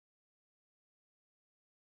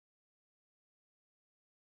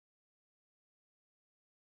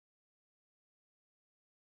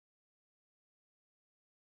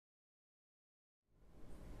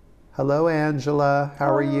Hello, Angela.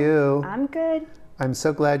 How are you? I'm good. I'm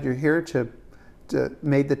so glad you're here to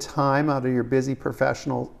made the time out of your busy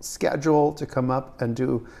professional schedule to come up and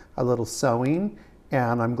do a little sewing.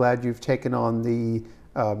 And I'm glad you've taken on the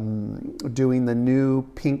doing the new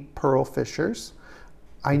pink pearl fishers.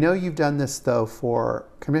 I know you've done this though for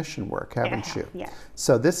commission work, haven't you? Yeah.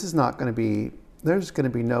 So this is not going to be, there's going to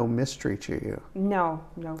be no mystery to you. No.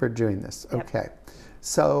 For doing this. Yep. Okay.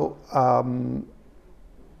 So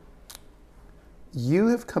you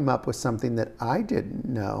have come up with something that I didn't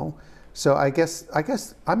know. So I guess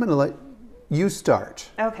I'm going to let you start.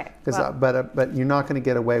 Okay. Well. But you're not going to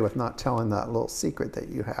get away with not telling that little secret that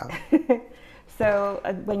you have. So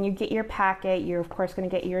when you get your packet, you're of course going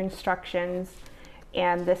to get your instructions.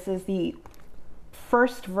 And this is the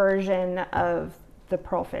first version of the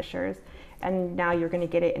pearl fishers. And now you're going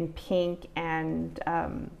to get it in pink and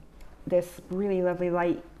this really lovely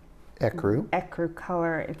light ecru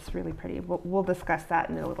color. It's really pretty. We'll discuss that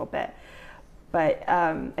in a little bit. But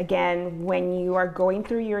again, when you are going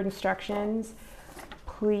through your instructions,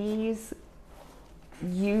 please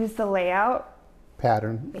use the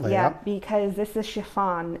pattern layout. Yeah, because this is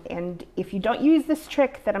chiffon, and if you don't use this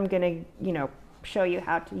trick that I'm going to, show you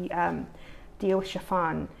how to deal with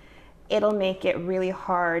chiffon, it'll make it really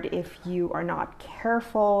hard if you are not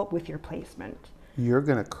careful with your placement. You're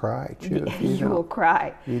going to cry too. You will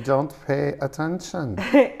cry. You don't pay attention.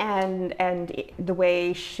 and the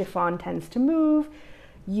way chiffon tends to move,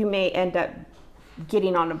 you may end up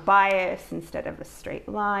getting on a bias instead of a straight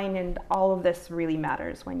line, and all of this really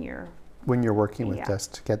matters when you're working with this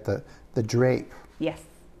to get the drape. Yes.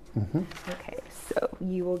 Mm-hmm. Okay, so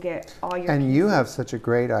you will get all your and pieces. You have such a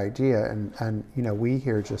great idea, and we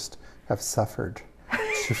here just have suffered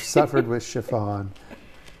with chiffon.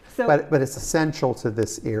 So, but it's essential to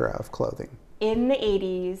this era of clothing. In the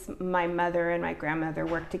 80s, my mother and my grandmother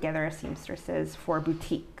worked together as seamstresses for a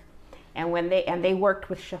boutique, and they worked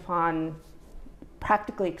with chiffon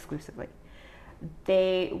practically exclusively.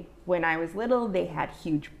 When I was little, they had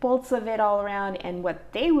huge bolts of it all around, and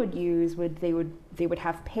what they would use they would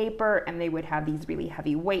have paper, and they would have these really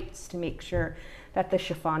heavy weights to make sure that the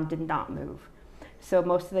chiffon did not move. So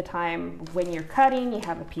most of the time when you're cutting, you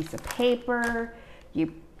have a piece of paper,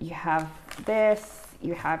 you have this,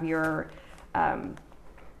 you have your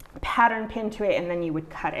pattern pin to it, and then you would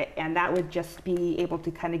cut it, and that would just be able to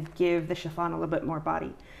kind of give the chiffon a little bit more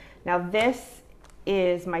body. Now this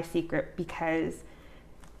is my secret, because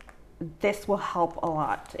this will help a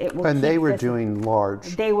lot. It will. And they were doing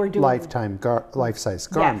large, life-size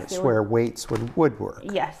garments, yes, where weights would work.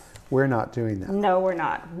 Yes. We're not doing that. No, we're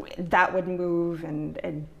not. That would move,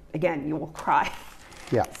 and again, you will cry.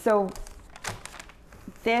 Yeah. So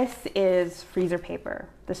this is freezer paper.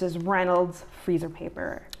 This is Reynolds freezer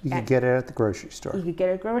paper. You could get it at the grocery store. You could get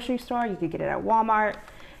it at a grocery store. You could get it at Walmart.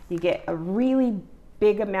 You get a really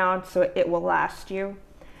big amount, so it will last you.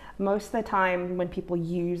 Most of the time when people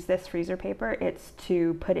use this freezer paper, it's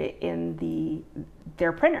to put it in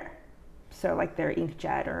their printer. So like their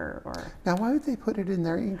inkjet or... Now why would they put it in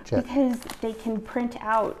their inkjet? Because they can print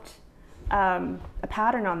out a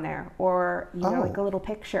pattern on there, or like a little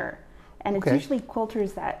picture. And it's usually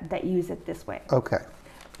quilters that use it this way. Okay.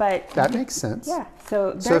 But that makes sense. Yeah.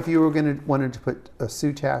 So if you were wanted to put a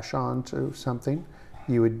soutache onto something,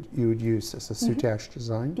 you would use this, a soutache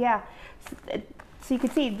design? Yeah. So you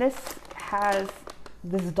can see this has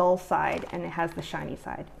this dull side and it has the shiny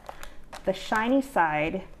side. The shiny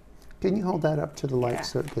side... Can you hold that up to the light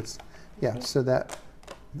so it gets... Yeah, so that...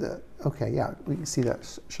 Okay, yeah, we can see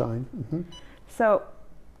that shine. Mm-hmm. So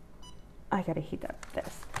I gotta heat up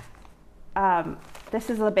this. This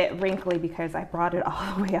is a bit wrinkly because I brought it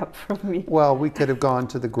all the way up from me. Well, we could have gone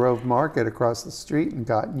to the Grove Market across the street and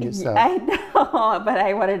gotten you some. I know, but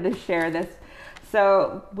I wanted to share this.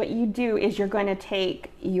 So what you do is you're going to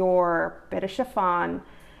take your bit of chiffon.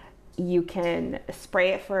 You can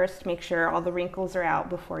spray it first, make sure all the wrinkles are out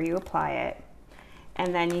before you apply it.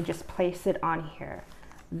 And then you just place it on here.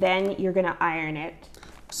 Then you're going to iron it.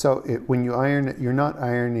 So when you iron it, you're not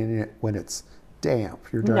ironing it when it's damp.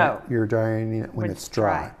 You're ironing it when it's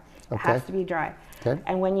dry. It has to be dry. Okay.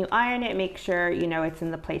 And when you iron it, make sure it's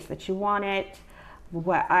in the place that you want it.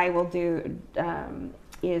 What I will do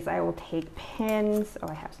is I will take pins. Oh,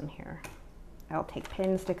 I have some here. I'll take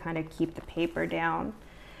pins to kind of keep the paper down,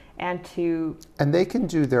 and they can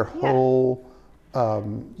do their whole.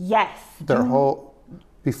 Yes. Their whole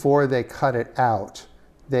before they cut it out.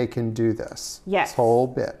 They can do this. Yes. This whole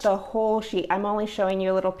bit. The whole sheet. I'm only showing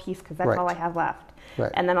you a little piece because that's all I have left.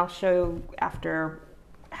 Right. And then I'll show after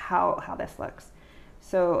how this looks.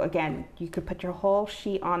 So again, you could put your whole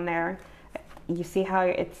sheet on there. you see how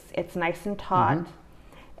it's nice and taut.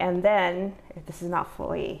 And then, this is not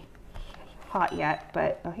fully hot yet,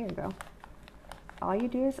 but oh, here you go. All you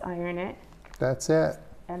do is iron it. That's it.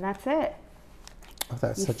 And that's it. Oh,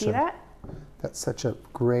 that's you such see that? That's such a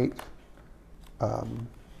great. I'm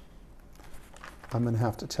going to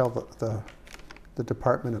have to tell the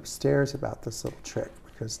department upstairs about this little trick,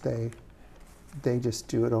 because they just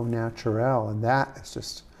do it au naturel, and that is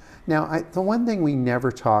just. Now, the one thing we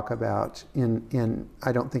never talk about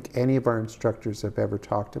I don't think any of our instructors have ever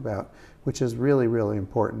talked about, which is really, really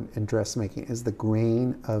important in dressmaking, is the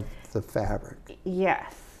grain of the fabric.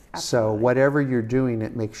 Yes. Absolutely. So whatever you're doing,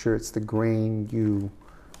 it makes sure it's the grain you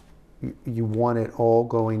want it all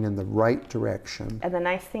going in the right direction. And the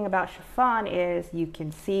nice thing about chiffon is you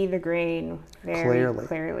can see the grain very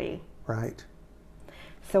clearly. Right.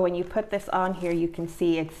 So when you put this on here, you can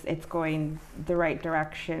see it's going the right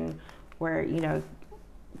direction where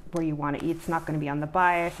where you want it. It's not going to be on the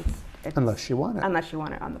bias. Unless you want it. Unless you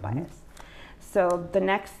want it on the bias. So the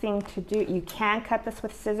next thing to do, you can cut this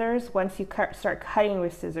with scissors. Once you start cutting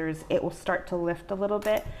with scissors, it will start to lift a little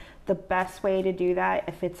bit. The best way to do that,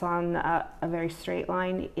 if it's on a very straight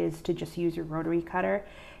line, is to just use your rotary cutter,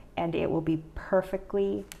 and it will be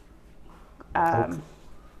perfectly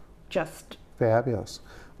just fabulous.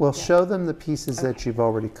 Well, show them the pieces that you've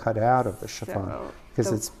already cut out of the chiffon,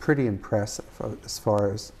 because it's pretty impressive as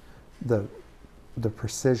far as the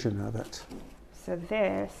precision of it. So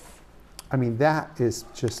this, I mean, that's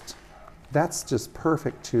just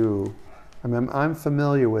perfect to. I mean, I'm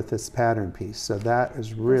familiar with this pattern piece, so that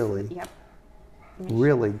is really,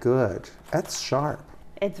 really good. That's sharp.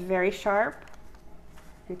 It's very sharp.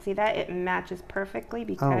 You can see that it matches perfectly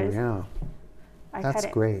because. Oh yeah, that's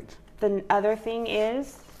great. The other thing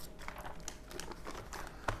is.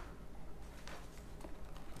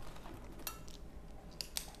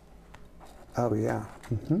 Oh yeah.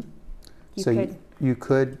 So you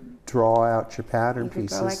could draw out your pattern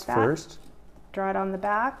pieces like first. Draw it on the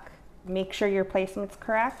back. Make sure your placement's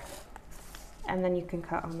correct, and then you can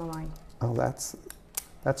cut on the line. Oh, that's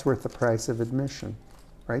worth the price of admission,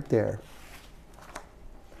 right there.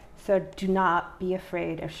 So do not be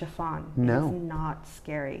afraid of chiffon. No. It's not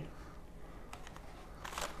scary.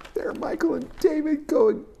 There, Michael and David go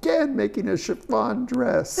again, making a chiffon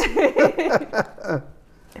dress.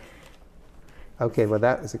 Okay, well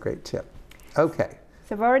that was a great tip. Okay.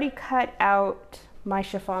 So I've already cut out my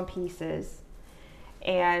chiffon pieces,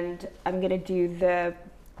 and I'm going to do the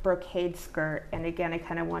brocade skirt. And again, I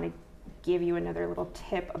kind of want to give you another little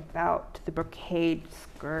tip about the brocade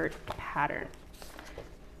skirt pattern.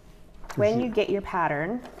 When you get your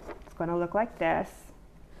pattern, it's going to look like this.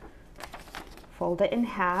 Fold it in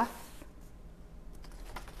half,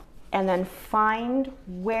 and then find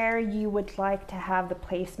where you would like to have the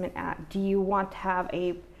placement at. Do you want to have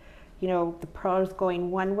the pearls going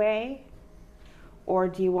one way? Or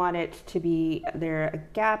do you want it to be there a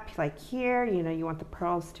gap like here? You want the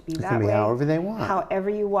pearls to be that way. However they want. However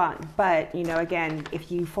you want. But again,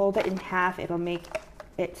 if you fold it in half, it'll make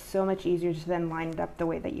it so much easier to then line it up the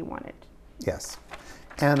way that you want it. Yes,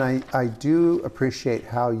 and I do appreciate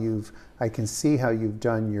how I can see how you've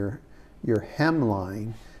done your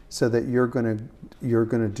hemline, so that you're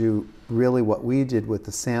gonna do really what we did with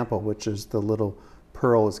the sample, which is the little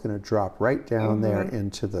pearl is going to drop right down there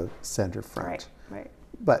into the center front. Right.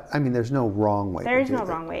 But I mean, there's no wrong way. There's no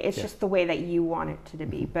wrong way. It's just the way that you want it to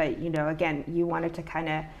be. But again, you want it to kind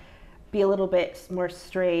of be a little bit more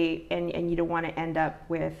straight, and you don't want to end up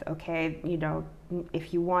with,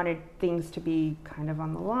 if you wanted things to be kind of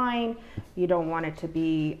on the line, you don't want it to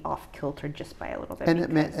be off kilter just by a little bit. And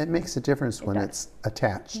it makes a difference when it's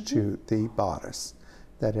attached to the bodice,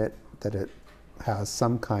 that it has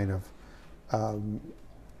some kind of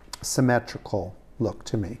symmetrical look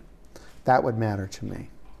to me. That would matter to me.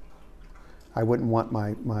 I wouldn't want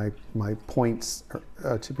my points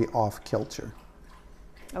to be off kilter.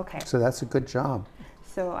 Okay. So that's a good job.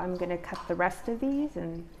 So I'm going to cut the rest of these,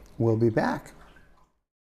 and we'll be back.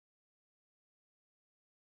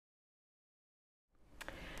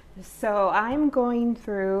 So I'm going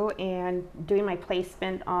through and doing my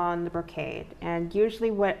placement on the brocade, and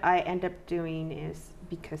usually what I end up doing is,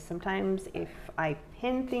 because sometimes if I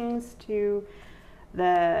pin things to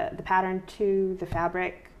the pattern to the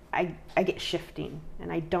fabric, I get shifting, and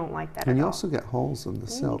I don't like that at all. And you also get holes in the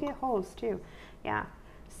silk. You get holes too, yeah.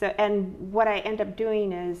 So, and what I end up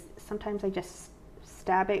doing is sometimes I just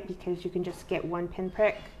stab it, because you can just get one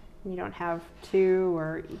pinprick. You don't have two,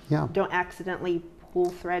 or don't accidentally pull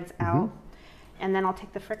threads out. And then I'll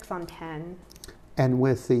take the Fricks-On pen. And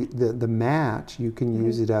with the mat, you can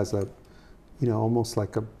use it as a, almost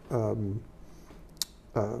like a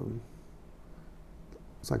it's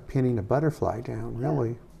like pinning a butterfly down,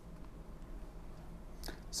 really.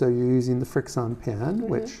 So you're using the Frixion pen,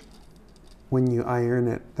 which when you iron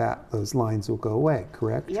it, those lines will go away,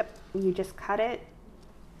 correct? Yep. You just cut it,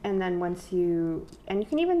 and then once you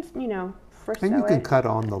can even, first and sew you can it, cut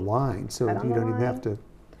on the line, so cut on you the don't even have line. to.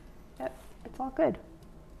 Yep, it's all good.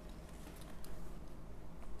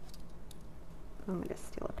 I'm going to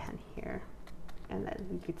steal a pen here, and then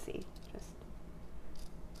you could see, just,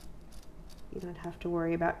 you don't have to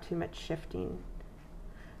worry about too much shifting.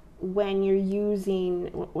 When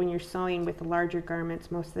you're sewing with larger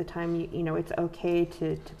garments, most of the time, it's okay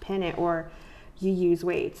to pin it, or you use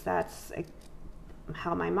weights. That's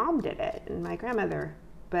how my mom did it, and my grandmother.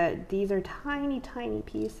 But these are tiny, tiny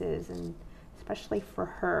pieces, and especially for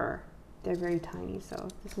her, they're very tiny. So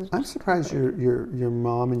this is. I'm surprised your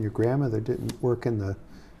mom and your grandmother didn't work in the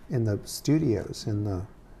studios, in the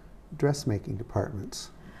dressmaking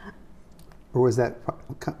departments, or was that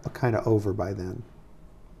kind of over by then?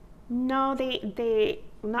 No, they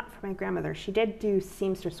not for my grandmother. She did do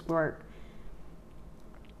seamstress work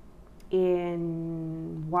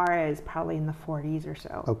in Juarez, probably in the 40s or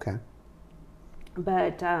so. Okay.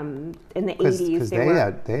 But in the 80s, because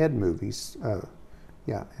they had movies,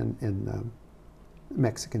 in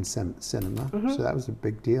Mexican cinema, so that was a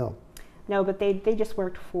big deal. No, but they just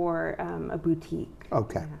worked for a boutique.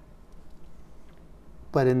 Okay. Yeah.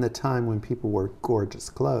 But in the time when people wore gorgeous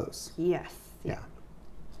clothes. Yes. Yeah.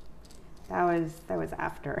 That was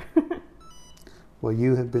after. Well,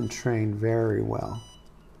 you have been trained very well.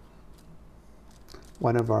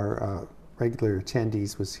 One of our regular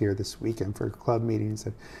attendees was here this weekend for a club meeting and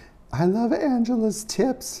said, "I love Angela's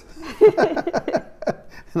tips."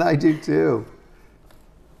 And I do too.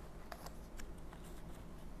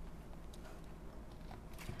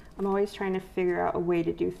 I'm always trying to figure out a way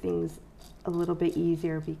to do things a little bit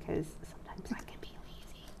easier, because sometimes I can be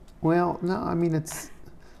lazy. Well, no, I mean,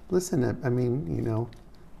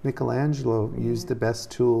 Michelangelo used the best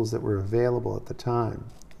tools that were available at the time.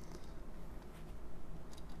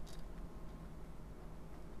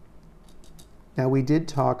 Now, we did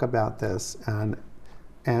talk about this, and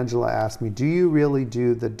Angela asked me, do you really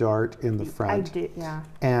do the dart in the front? I did, yeah.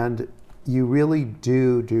 And you really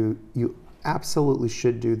you absolutely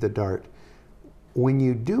should do the dart. When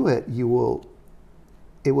you do it, it will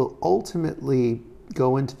ultimately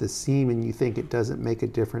go into the seam, and you think it doesn't make a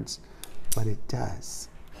difference, but it does.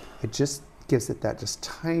 It just gives it that just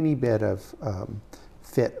tiny bit of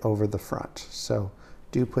fit over the front. So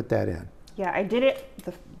do put that in. Yeah, I did it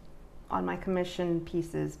on my commission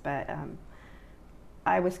pieces, but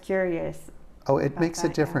I was curious. Oh, it makes a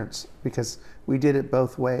difference, because we did it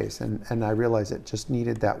both ways, and I realized it just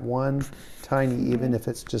needed that one tiny, even if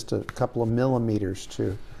it's just a couple of millimeters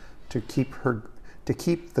to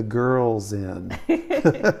keep the girls in.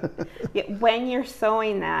 Yeah, when you're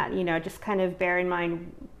sewing that, just kind of bear in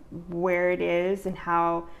mind where it is and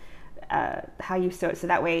how you sew it, so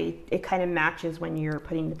that way it kind of matches when you're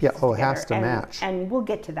putting the pieces together. It has to match. And we'll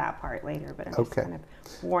get to that part later, but I'm just kind of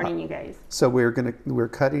warning you guys. So we're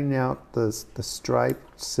cutting out the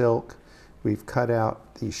striped silk, we've cut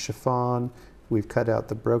out the chiffon, we've cut out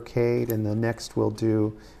the brocade, and then next we'll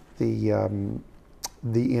do the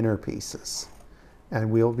inner pieces,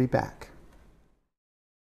 and we'll be back.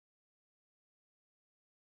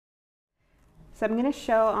 So I'm going to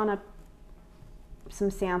show on some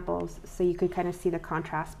samples so you could kind of see the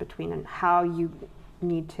contrast between and how you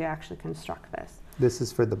need to actually construct this. This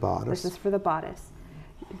is for the bodice. This is for the bodice.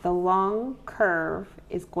 The long curve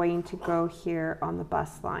is going to go here on the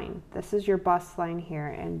bust line. This is your bust line here,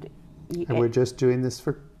 and we're just doing this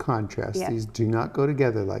for contrast. Yeah. These do not go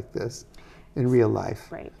together like this in real life.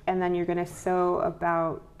 Right, and then you're going to sew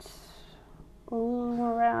about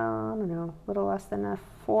around, I don't know, a little less than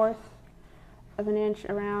 1/4 of an inch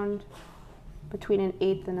around, between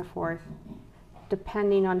 1/8 and 1/4,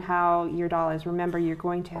 depending on how your doll is. Remember, you're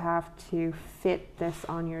going to have to fit this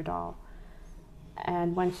on your doll.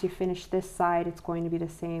 And once you finish this side, it's going to be the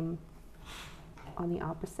same on the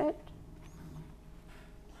opposite.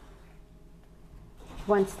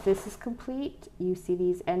 Once this is complete, you see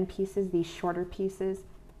these end pieces, these shorter pieces,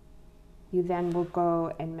 you then will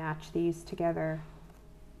go and match these together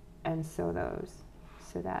and sew those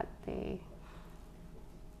so that they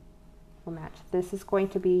will match. This is going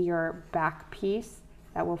to be your back piece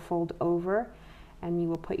that will fold over, and you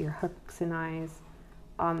will put your hooks and eyes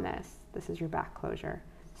on this. This is your back closure.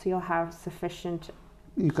 So you'll have sufficient.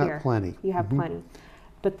 You've got plenty. You have plenty.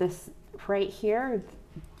 But this right here,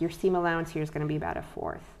 your seam allowance here is going to be about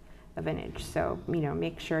 1/4 of an inch. So,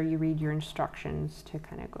 make sure you read your instructions to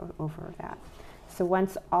kind of go over that. So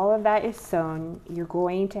once all of that is sewn, you're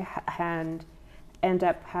going to end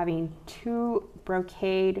up having 2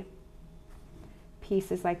 brocade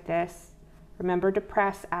pieces like this. Remember to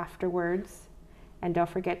press afterwards, and don't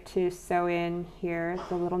forget to sew in here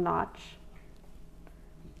the little notch.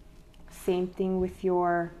 Same thing with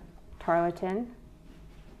your tarlatan.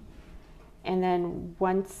 And then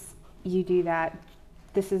once you do that,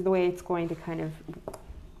 this is the way it's going to kind of,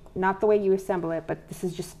 not the way you assemble it, but this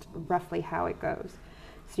is just roughly how it goes.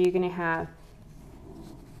 So you're going to have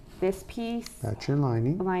this piece. That's your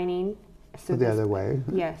lining. Lining. So the other way.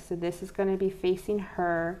 Yes, so this is going to be facing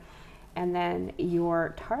her. And then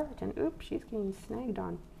your tarlatan, oops, she's getting snagged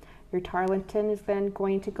on. Your tarlatan is then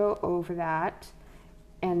going to go over that,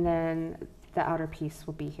 and then the outer piece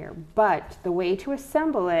will be here. But the way to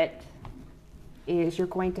assemble it is you're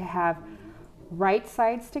going to have right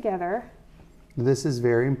sides together. This is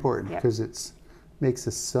very important because it makes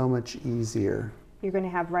it so much easier. You're going to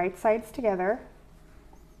have right sides together,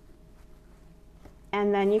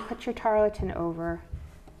 and then you put your tarlatan over,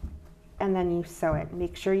 and then you sew it.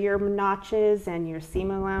 Make sure your notches and your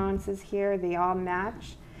seam allowances here, they all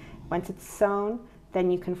match. Once it's sewn, then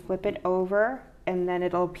you can flip it over, and then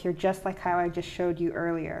it'll appear just like how I just showed you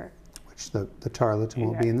earlier. Which the tarlatan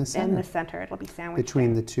will be in the center. In the center, it'll be sandwiched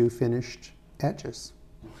between the 2 finished edges,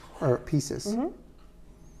 or pieces. And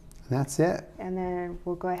that's it. And then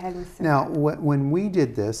we'll go ahead and sew. Now, when we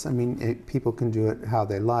did this, I mean, people can do it how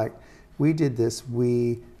they like. We did this,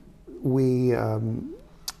 we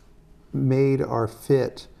made our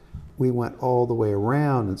fit, we went all the way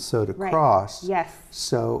around and sewed across. Yes.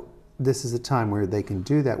 So this is a time where they can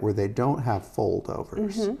do that, where they don't have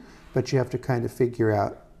foldovers. But you have to kind of figure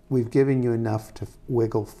out, we've given you enough to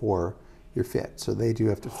wiggle for your fit. So they do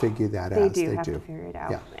have to figure that out. They do have to figure it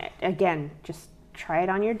out. Yeah. Again, just try it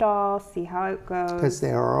on your doll, see how it goes. Because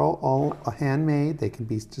they are all handmade. They can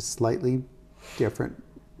be just slightly different,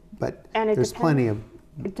 but there's plenty of...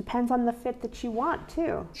 It depends on the fit that you want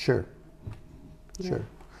too. Sure. Sure.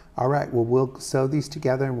 All right, well, we'll sew these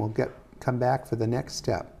together and we'll come back for the next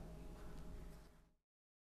step.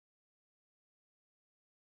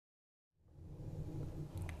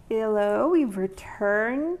 Hello, we've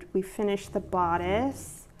returned. We finished the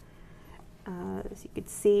bodice. As you can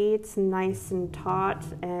see, it's nice and taut,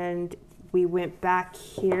 and we went back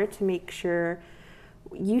here to make sure.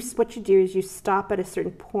 What you do is you stop at a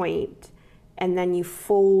certain point, and then you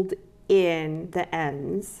fold in the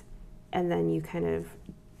ends, and then you kind of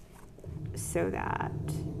sew that.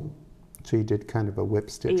 So you did kind of a whip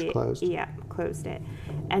stitch closed? Yeah, closed it.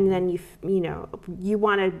 And then you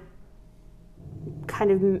want to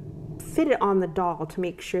kind of fit it on the doll to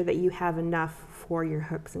make sure that you have enough for your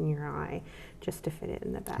hooks in your eye, just to fit it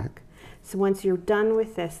in the back. Okay. So once you're done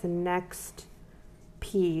with this, the next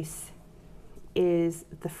piece is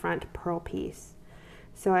the front pearl piece.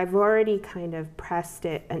 So I've already kind of pressed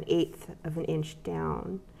it 1/8 of an inch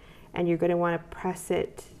down, and you're going to want to press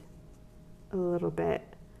it a little bit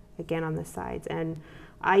again on the sides. And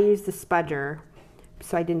I use the spudger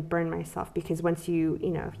so I didn't burn myself, because once you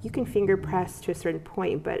can finger press to a certain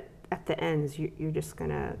point, but at the ends you're just going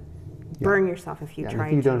to burn yourself if you try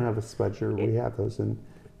to. If you don't have a spudger, we have those in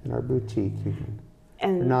our boutique.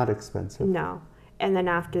 They're not expensive. No. And then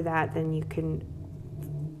after that, then you can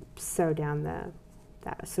sew down that.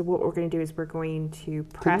 So what we're going to do is we're going to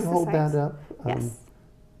press the sides. Can you hold that up? Yes.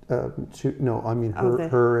 No, I mean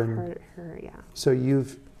her, yeah. So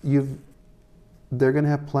they're going to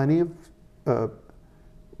have plenty of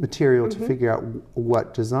material to figure out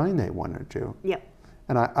what design they want to do. Yep.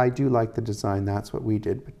 And I do like the design. That's what we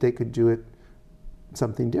did, but they could do it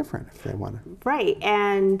something different if they want to. Right,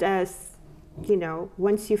 and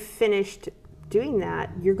once you've finished doing that,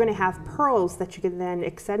 you're going to have pearls that you can then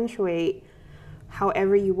accentuate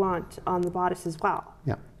however you want on the bodice as well.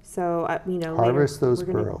 Yeah. So harvest those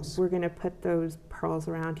pearls. We're going to put those pearls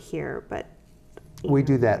around here, but we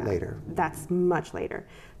do that later. That's much later.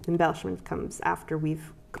 The embellishment comes after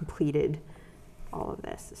we've completed all of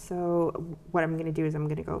this. So what I'm going to do is I'm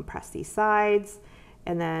going to go and press these sides,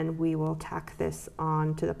 and then we will tack this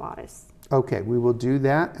on to the bodice. Okay, we will do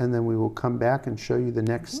that, and then we will come back and show you the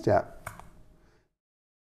next step.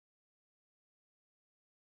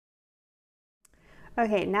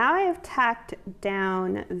 Okay, now I have tacked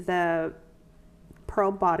down the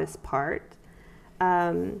pearl bodice part.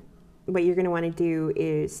 What you're going to want to do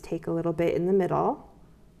is take a little bit in the middle,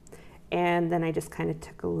 and then I just kind of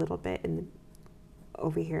took a little bit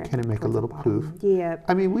over here. Can it make a little poof? Yeah.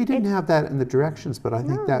 I mean, we didn't have that in the directions, but I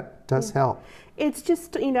think that does help. It's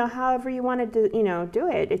just, however you want to do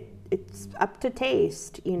it. It's up to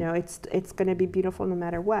taste. It's going to be beautiful no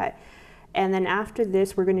matter what. And then after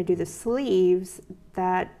this, we're going to do the sleeves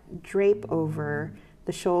that drape over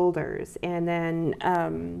the shoulders. And then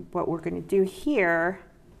what we're going to do here,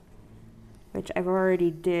 which I've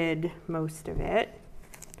already did most of it,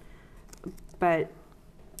 but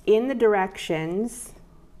in the directions,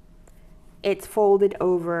 it's folded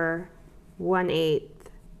over 1/8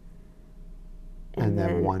 and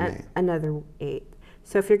then 1/8. Another 1/8.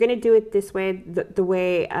 So if you're going to do it this way, the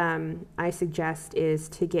way I suggest is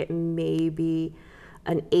to get maybe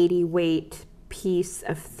an 80 weight piece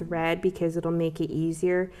of thread, because it'll make it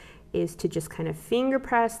easier, is to just kind of finger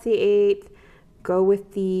press the 1/8, go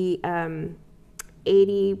with the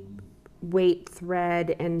 80 weight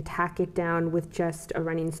thread and tack it down with just a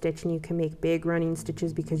running stitch. And you can make big running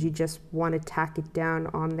stitches because you just want to tack it down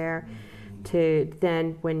on there to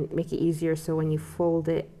then make it easier. So when you fold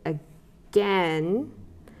it again,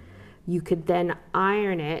 you could then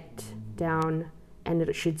iron it down and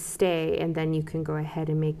it should stay, and then you can go ahead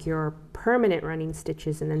and make your permanent running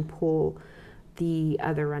stitches and then pull the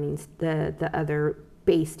other the other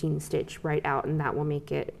basting stitch right out, and that will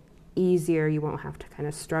make it easier. You won't have to kind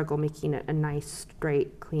of struggle making it a nice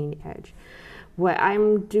straight clean edge. What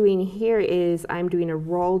I'm doing here is I'm doing a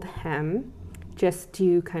rolled hem, just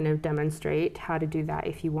to kind of demonstrate how to do that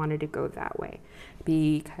if you wanted to go that way,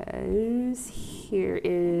 because here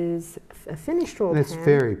is a finished rolled hem. It's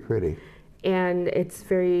very pretty. And it's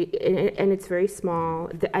very small.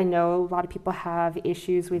 I know a lot of people have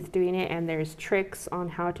issues with doing it, and there's tricks on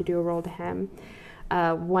how to do a rolled hem.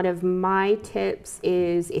 One of my tips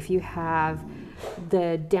is, if you have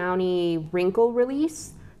the Downy wrinkle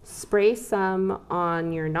release, spray some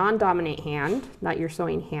on your non-dominant hand, not your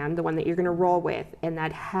sewing hand, the one that you're going to roll with, and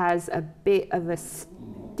that has a bit of a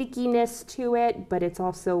stickiness to it, but it's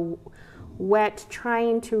also wet.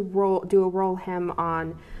 Trying to do a roll hem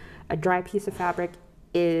on a dry piece of fabric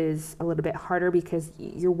is a little bit harder because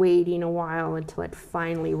you're waiting a while until it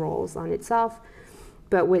finally rolls on itself.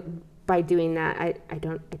 But by doing that, I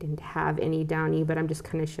didn't have any Downy, but I'm just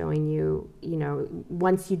kind of showing you,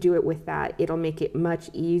 once you do it with that, it'll make it much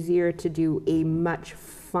easier to do a much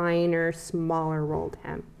finer, smaller rolled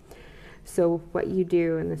hem. So what you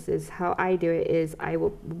do, and this is how I do it, is I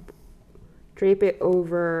will drape it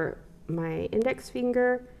over my index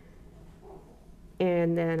finger,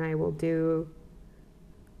 and then I will do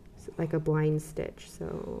like a blind stitch.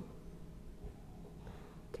 So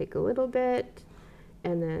take a little bit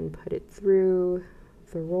and then put it through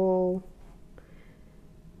the roll.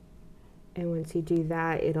 And once you do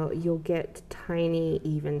that, you'll get tiny,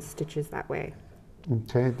 even stitches that way.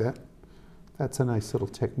 Okay, that's a nice little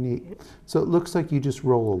technique. So it looks like you just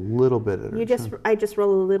roll a little bit at a time. I just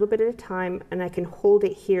roll a little bit at a time, and I can hold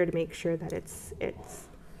it here to make sure that it's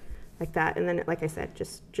like that. And then, like I said,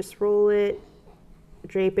 just roll it,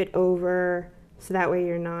 drape it over, so that way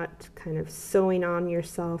you're not kind of sewing on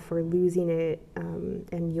yourself or losing it,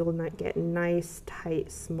 and you'll not get nice,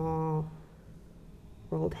 tight, small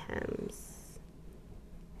rolled hems.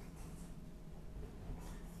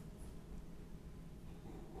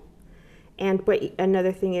 And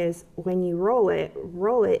another thing is, when you roll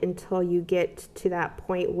it until you get to that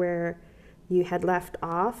point where you had left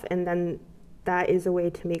off, and then that is a way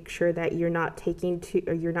to make sure that you're not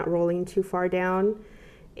you're not rolling too far down.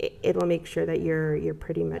 It'll make sure that you're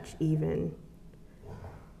pretty much even.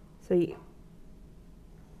 So you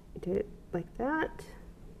do it like that.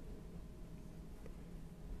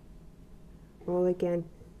 Roll again,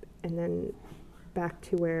 and then back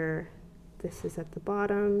to where this is at the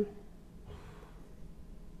bottom.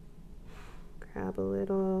 Grab a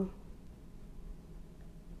little,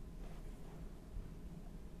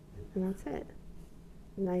 and that's it.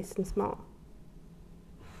 Nice and small.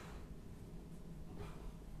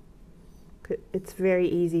 It's very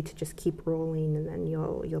easy to just keep rolling, and then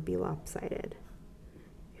you'll be lopsided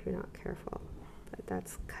if you're not careful. But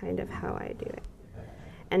that's kind of how I do it.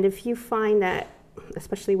 And if you find that,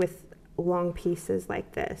 especially with long pieces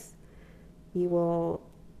like this, you'll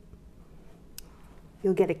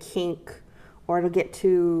get a kink, or it'll get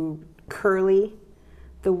too curly.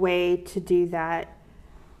 The way to do that,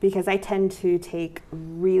 because I tend to take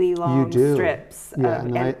really long strips. Yeah,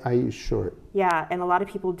 and I use short. Yeah, and a lot of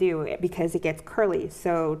people do, because it gets curly.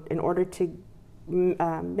 So in order to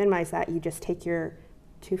minimize that, you just take your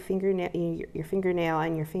fingernail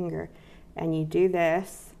and your finger, and you do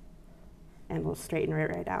this, and we'll straighten it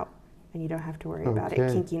right out, and you don't have to worry about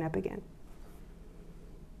it kinking up again.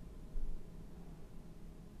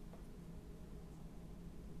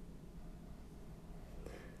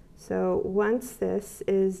 So once this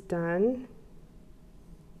is done,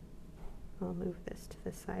 I'll move this to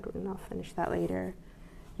the side and I'll finish that later.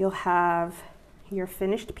 you'll have your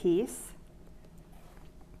finished piece,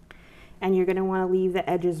 and you're going to want to leave the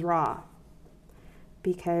edges raw,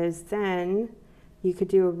 because then you could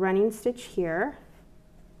do a running stitch here,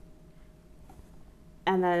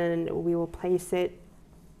 and then we will place it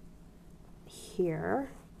here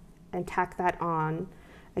and tack that on.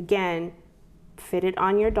 Again, fit it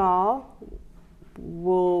on your doll.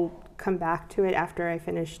 We'll come back to it after I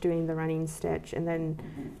finish doing the running stitch, and then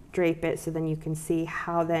drape it so then you can see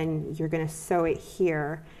how then you're going to sew it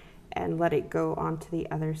here and let it go onto the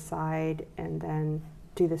other side, and then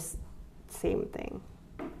do the same thing.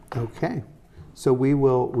 Okay, so we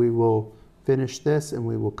will finish this and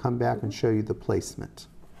we will come back and show you the placement.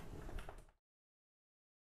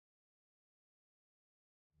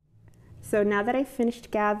 So now that I've finished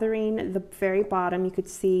gathering the very bottom, you could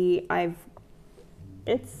see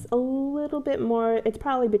it's a little bit more, it's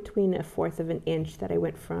probably between 1/4 of an inch that I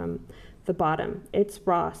went from the bottom. It's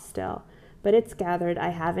raw still, but it's gathered. I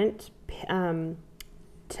haven't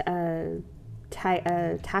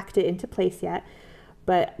tacked it into place yet,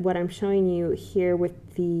 but what I'm showing you here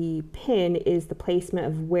with the pin is the placement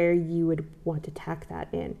of where you would want to tack that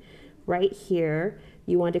in. Right here,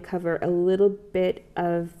 you want to cover a little bit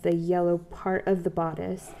of the yellow part of the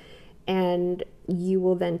bodice, and you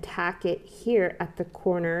will then tack it here at the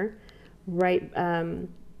corner, right,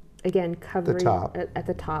 again, covering at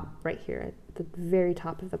the top, right here, at the very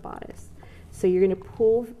top of the bodice. So you're going to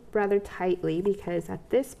pull rather tightly, because at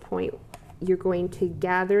this point, you're going to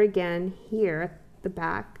gather again here at the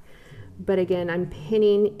back, but again, I'm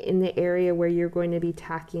pinning in the area where you're going to be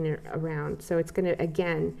tacking it around. So it's going to,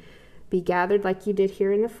 again, be gathered like you did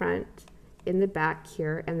here in the front, in the back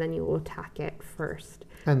here, and then you will tack it first.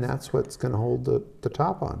 And that's what's going to hold the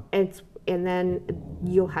top on. And then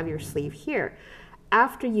you'll have your sleeve here.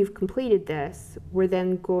 After you've completed this, we're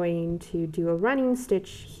then going to do a running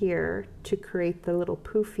stitch here to create the little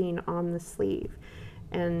poofing on the sleeve.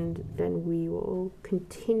 And then we will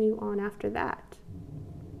continue on after that.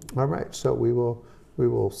 All right, so we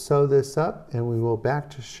will sew this up, and we will back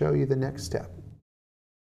to show you the next step.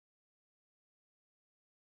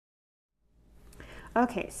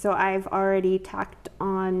 Okay, so I've already tacked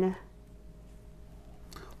on.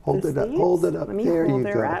 Hold it up, hold it up. Let me there hold you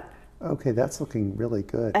her go. up. Okay, that's looking really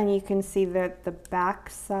good. And you can see that the back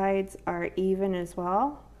sides are even as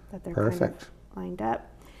well, that they're perfect. Kind of lined up.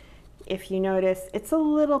 If you notice, it's a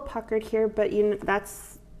little puckered here, but you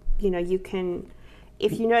can,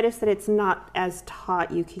 if you notice that it's not as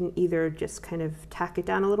taut, you can either just kind of tack it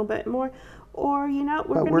down a little bit more, or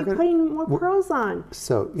we're going to be putting more pearls on.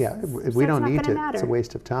 So yeah, we don't need to. It's a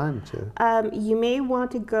waste of time to. You may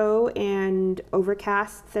want to go and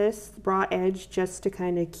overcast this raw edge just to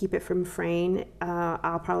kind of keep it from fraying.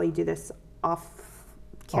 I'll probably do this off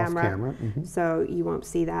camera. So you won't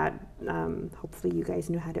see that. Hopefully you guys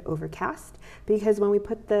know how to overcast, because when we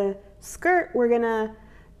put the skirt, we're gonna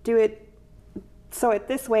sew it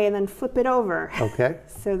this way and then flip it over. Okay.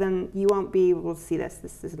 So then you won't be able to see this.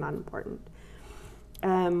 This is not important.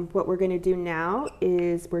 What we're going to do now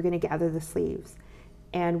is we're going to gather the sleeves,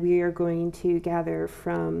 and we are going to gather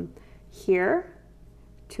from here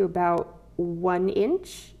to about 1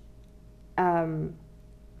 inch, and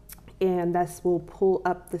thus we'll pull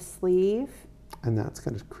up the sleeve. And that's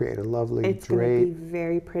going to create a lovely drape. It's going to be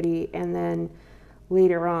very pretty, and then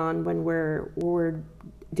later on when we're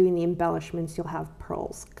doing the embellishments, you'll have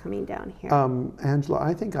pearls coming down here. Angela,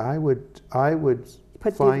 I think I would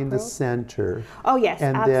find the center. Oh yes,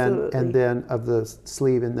 and absolutely. then of the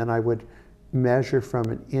sleeve, and then I would measure from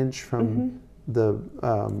 1 inch from the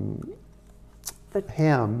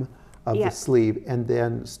hem of the sleeve, and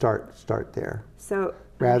then start there. So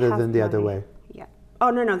rather than the other way. Yeah. Oh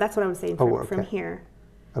no, that's what I was saying. From here.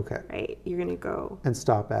 Okay. Right, you're gonna go and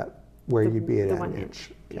stop at where you'd be at 1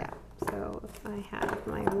 inch. Yeah. So if I have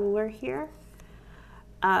my ruler here,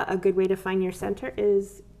 a good way to find your center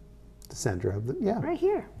is the center of the right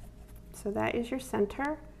here. So that is your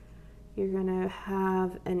center. You're gonna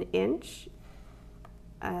have 1 inch,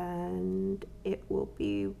 and it will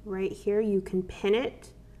be right here. You can pin it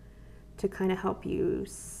to kind of help you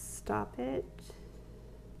stop it.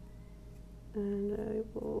 And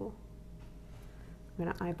I'm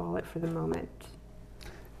gonna eyeball it for the moment.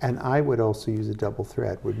 And I would also use a double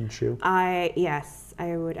thread, wouldn't you? Yes,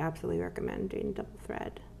 I would absolutely recommend doing double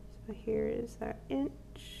thread. So here is our inch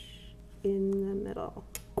in the middle,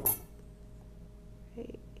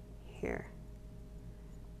 right here.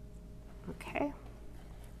 Okay.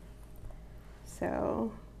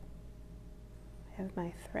 So I have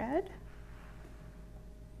my thread.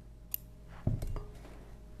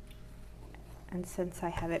 And since I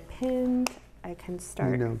have it pinned, I can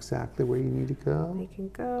start. You know exactly where you need to go. I can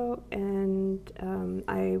go, and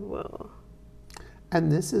I will.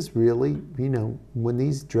 And this is really, you know, when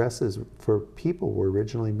these dresses for people were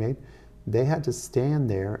originally made, they had to stand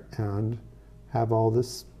there and have all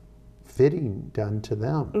this fitting done to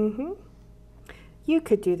them. Mm-hmm. You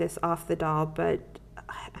could do this off the doll, but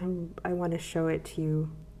I want to show it to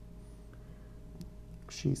you.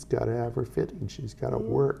 She's got to have her fitting. She's got to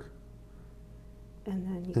work. And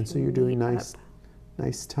then and so you're doing nice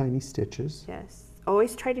tiny stitches. Yes.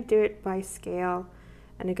 Always try to do it by scale.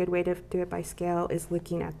 And a good way to do it by scale is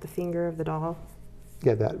looking at the finger of the doll.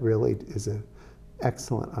 Yeah, that really is an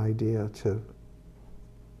excellent idea to.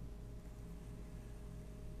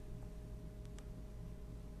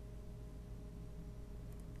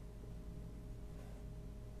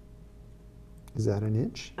 Is that an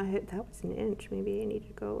inch? That was an inch. Maybe I need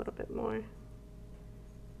to go a little bit more.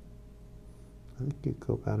 I think you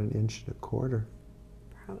go about 1.25 inches.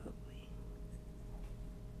 Probably.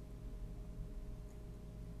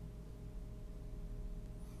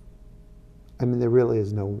 I mean, there really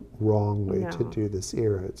is no wrong way No. to do this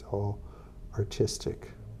era. It's all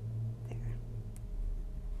artistic.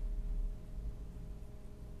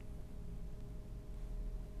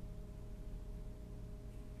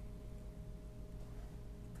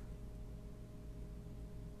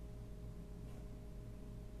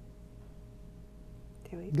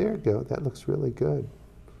 There. There you go. That looks really good.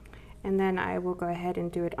 And then I will go ahead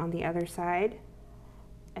and do it on the other side.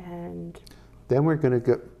 And then we're going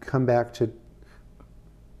to come back to,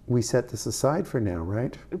 we set this aside for now,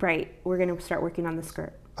 right? Right. We're going to start working on the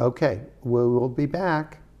skirt. Okay. We'll be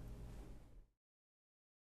back.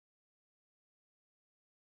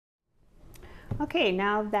 Okay,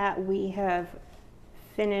 now that we have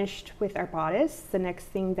finished with our bodice, the next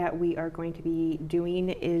thing that we are going to be doing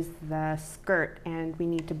is the skirt, and we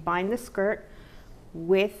need to bind the skirt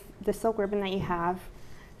with the silk ribbon that you have.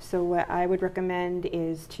 So what I would recommend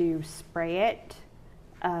is to spray it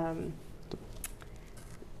and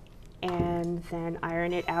then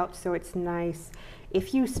iron it out so it's nice.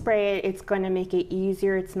 If you spray it, it's going to make it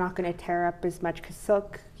easier. It's not going to tear up as much because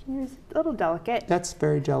silk is a little delicate. That's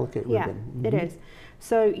very delicate ribbon. Yeah, it is.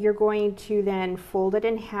 So you're going to then fold it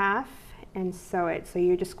in half and sew it. So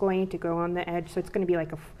you're just going to go on the edge. So it's going to be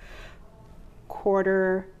like a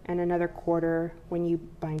quarter and another quarter when you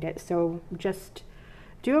bind it. So just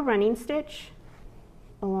do a running stitch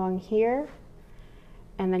along here,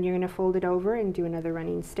 and then you're going to fold it over and do another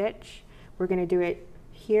running stitch. We're going to do it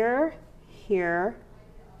here, here,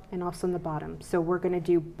 and also in the bottom. So we're going to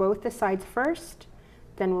do both the sides first,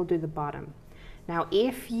 then we'll do the bottom. Now,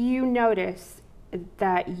 if you notice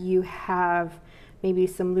that you have maybe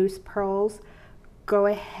some loose pearls, go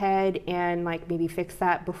ahead and like maybe fix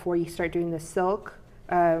that before you start doing the silk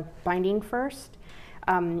binding first.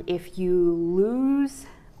 If you lose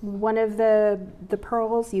one of the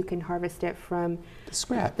pearls, you can harvest it from the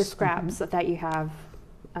scraps, that you have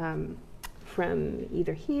from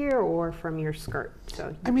either here or from your skirt.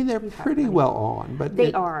 So I mean, they're pretty well on, but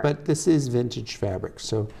they are. But this is vintage fabric,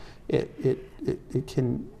 so it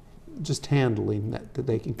can just handling that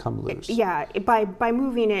they can come loose. Yeah, by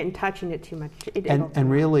moving it and touching it too much.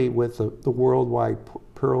 And really, with the worldwide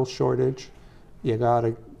pearl shortage, you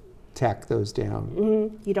gotta tack those down.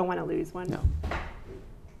 Mm-hmm. You don't want to lose one. No.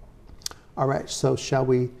 All right, so shall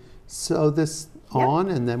we sew this on,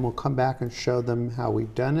 and then we'll come back and show them how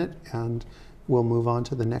we've done it, and we'll move on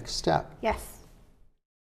to the next step. Yes.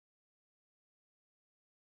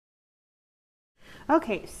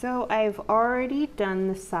 Okay, so I've already done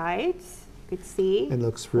the sides. You could see. It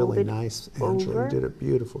looks really nice, Angela. You did a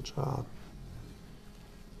beautiful job.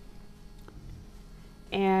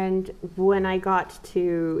 And when I got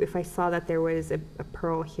to, if I saw that there was a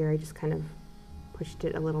pearl here, I just kind of pushed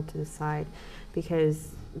it a little to the side, because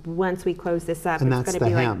once we close this up, and it's going to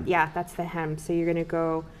be hem. like, yeah, that's the hem. So you're going to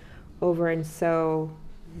go over and sew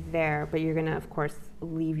there, but you're going to, of course,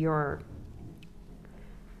 leave your,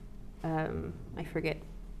 I forget,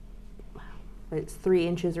 but it's 3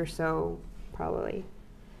 inches or so, probably.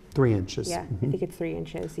 3 inches. Yeah, I think it's 3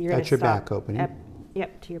 inches. So you're That's your back opening.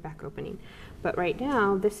 Yep, to your back opening. But right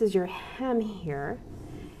now, this is your hem here.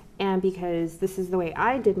 And because this is the way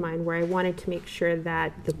I did mine, where I wanted to make sure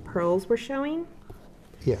that the pearls were showing.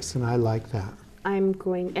 Yes, and I like that. I'm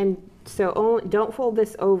going, and so don't fold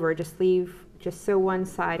this over, just sew one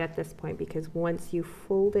side at this point, because once you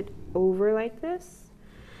fold it over like this,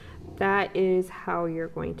 that is how you're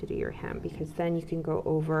going to do your hem, because then you can go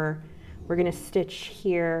over. We're going to stitch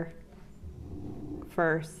here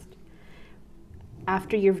first.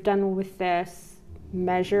 After you've done with this,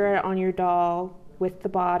 measure it on your doll with the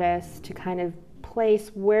bodice to kind of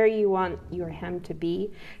place where you want your hem to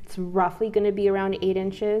be. It's roughly going to be around 8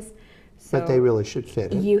 inches. So but they really should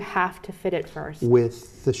fit it. You have to fit it first.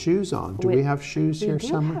 With the shoes on. Do we have shoes here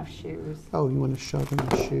somewhere? We do have shoes. Oh, you want to show them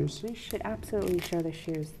the shoes? We should absolutely show the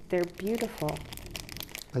shoes. They're beautiful.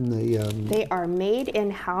 And they are made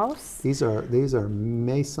in-house. These are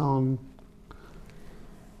Maison.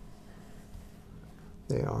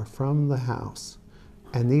 They are from the house.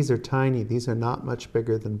 And these are tiny. These are not much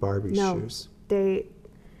bigger than Barbie's shoes.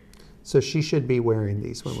 So she should be wearing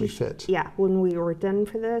these when we fit. Yeah, when we were done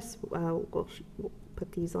for this, we'll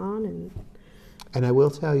put these on. And I will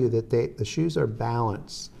tell you that the shoes are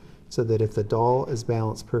balanced so that if the doll is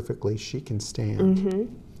balanced perfectly, she can stand.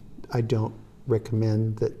 Mm-hmm. I don't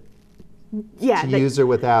recommend that use her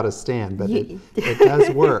without a stand, but it does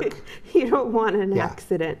work. You don't want an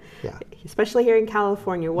accident. Yeah. Especially here in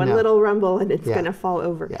California, one little rumble and it's going to fall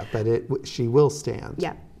over. Yeah, but she will stand.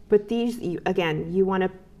 Yeah, but these, again, you want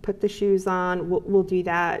to put the shoes on. We'll do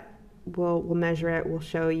that. We'll measure it. We'll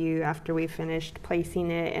show you after we've finished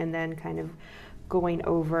placing it and then kind of going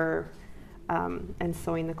over and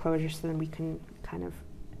sewing the closure so then we can kind of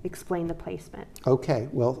explain the placement. Okay,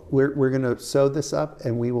 well, we're going to sew this up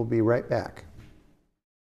and we will be right back.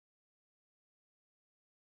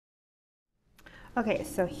 Okay,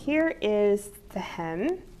 so here is the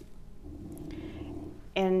hem.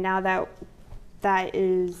 And now that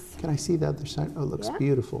is... Can I see the other side? Oh, it looks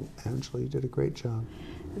beautiful. Angela, you did a great job.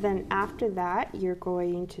 Then after that, you're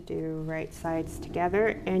going to do right sides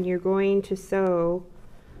together and you're going to sew,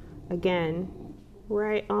 again,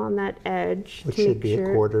 right on that edge. Which should be a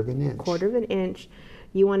quarter of an inch. Quarter of an inch.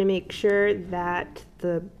 You want to make sure that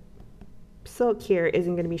the silk here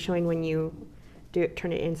isn't going to be showing when you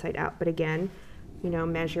turn it inside out. But again,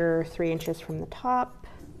 measure 3 inches from the top.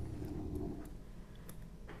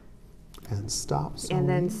 And stop sewing. And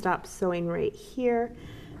then stop sewing right here.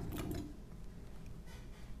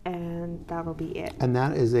 And that'll be it. And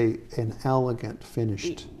that is an elegant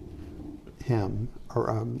finished hem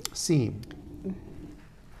or seam.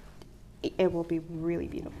 It will be really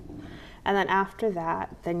beautiful. And then after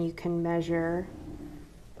that, then you can measure,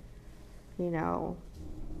 and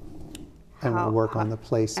we'll work on the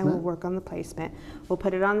placement. And we'll work on the placement. We'll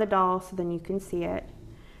put it on the doll so then you can see it.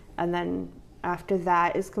 And then after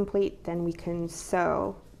that is complete, then we can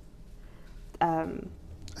sew. And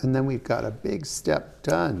then we've got a big step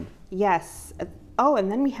done. Yes. Oh,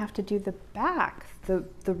 and then we have to do the back, the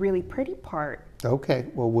really pretty part. Okay.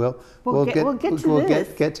 Well, we'll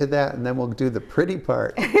get to that, and then we'll do the pretty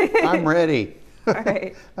part. I'm ready. All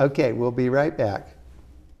right. Okay. We'll be right back.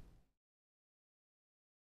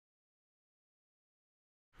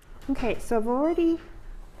 Okay. So I've already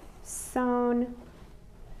sewn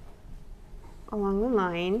along the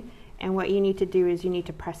line, and what you need to do is you need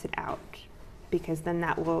to press it out, because then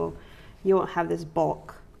you won't have this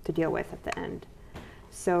bulk to deal with at the end.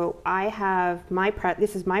 So I have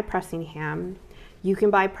this is my pressing ham. You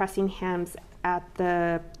can buy pressing hams at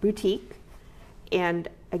the boutique, and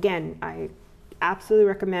again, I absolutely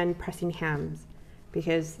recommend pressing hams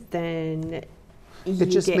because then it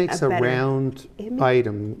just makes a round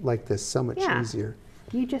item like this so much easier.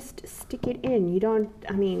 You just stick it in.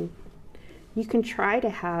 You can try to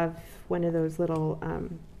have one of those little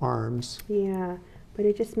arms. Yeah, but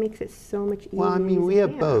it just makes it so much easier. Well, we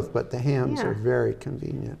have both, but the hams are very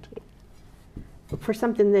convenient. For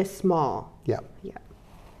something this small. Yeah. Yeah.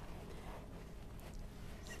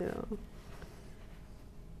 So,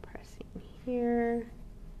 pressing here.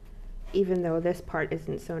 Even though this part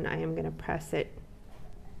isn't sewn, I am going to press it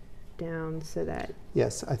down so that...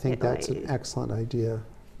 Yes, I think that's an excellent idea.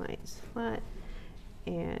 Lies flat.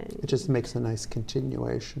 And it just makes a nice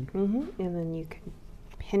continuation. And then you can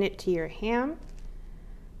pin it to your ham.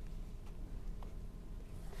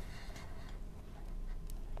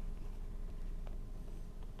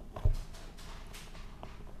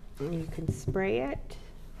 And you can spray it.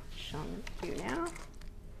 Show you now.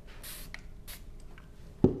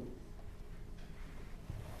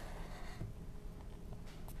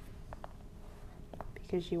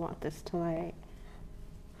 Because you want this to lay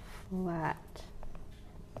flat.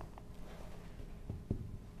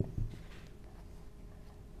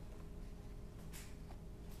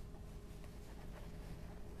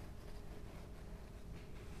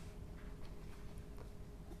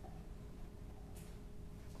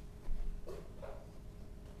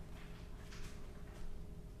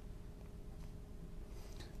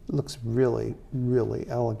 It looks really, really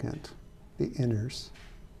elegant, the inners.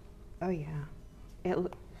 Oh yeah,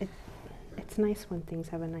 it's nice when things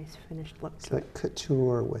have a nice finished look. It's like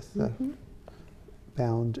couture with the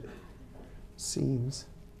bound seams.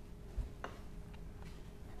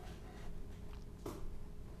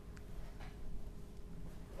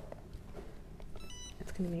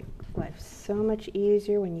 It's going to make life so much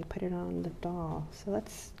easier when you put it on the doll. So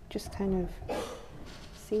let's just kind of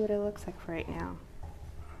see what it looks like for right now.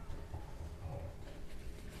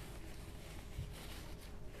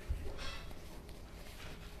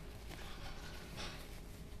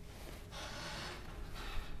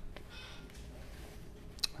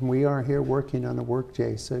 And we are here working on a work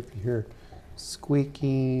day, so if you hear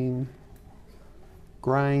squeaking,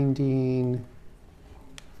 grinding,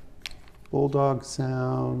 bulldog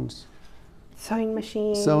sounds, Sewing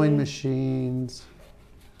machine. sewing machines.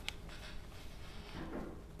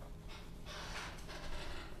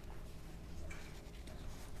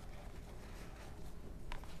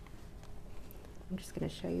 I'm just going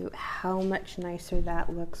to show you how much nicer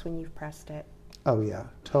that looks when you've pressed it. Oh yeah,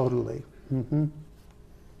 totally. Mm-hmm.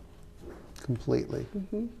 Completely.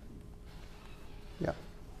 Mm-hmm. Yeah.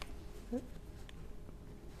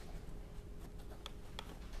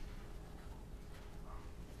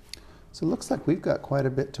 So it looks like we've got quite a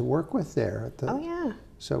bit to work with there. At the, Oh yeah.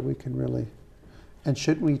 So we can really, and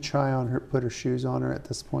shouldn't we try on her, put her shoes on her at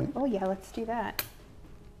this point? Oh yeah, let's do that.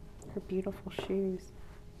 Her beautiful shoes.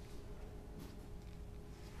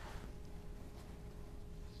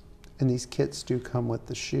 And these kits do come with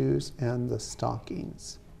the shoes and the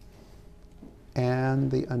stockings and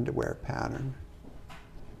the underwear pattern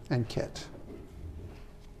and kit.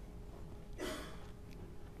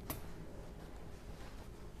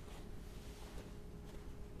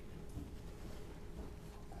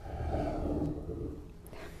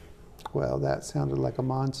 Well, that sounded like a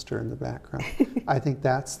monster in the background. I think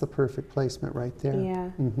that's the perfect placement right there. Yeah,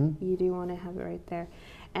 Mm-hmm. you do want to have it right there.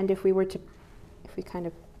 And if we were to, if we kind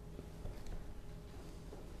of...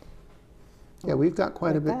 Yeah, we've got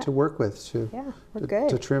quite a Like bit that. to work with Yeah, we're to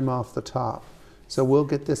good. trim off the top. So we'll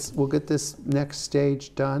get this next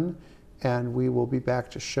stage done, and we will be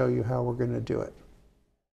back to show you how we're going to do it.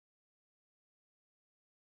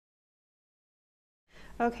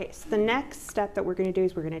 Okay, so the next step that we're going to do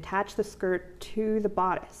is we're going to attach the skirt to the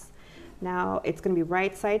bodice. Now it's going to be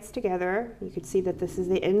right sides together. You can see that this is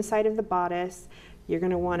the inside of the bodice. You're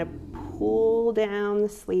going to want to pull down the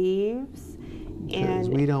sleeves, Because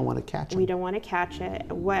and we don't want to catch we them. don't want to catch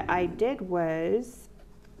it. What I did was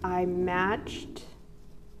I matched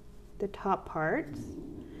the top parts,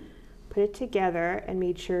 put it together, and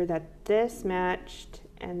made sure that this matched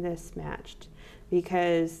and this matched,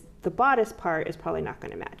 because the bodice part is probably not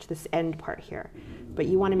going to match this end part here, but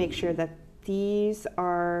you want to make sure that these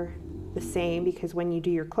are the same, because when you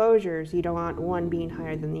do your closures, you don't want one being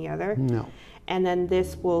higher than the other. No. And then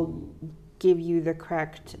this will give you the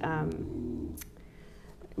correct,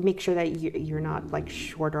 make sure that you're not like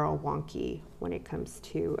short or all wonky when it comes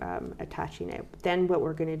to attaching it. Then what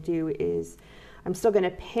we're going to do is I'm still going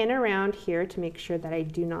to pin around here to make sure that I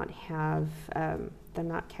do not have, I'm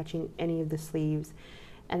not catching any of the sleeves.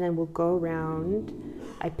 And then we'll go around.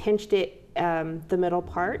 I pinched it, the middle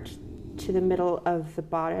part to the middle of the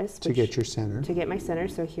bodice. To get your center. To get my center.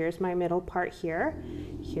 So here's my middle part here.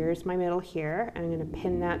 Here's my middle here. I'm going to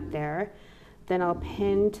pin that there. Then I'll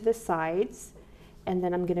pin to the sides. And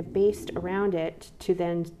then I'm going to baste around it to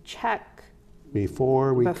then check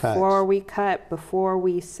Before we cut. Before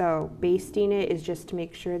we sew. Basting it is just to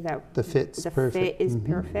make sure that The fit's perfect. fit is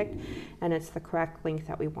perfect and it's the correct length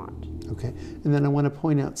that we want. Okay. And then I want to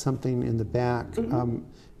point out something in the back,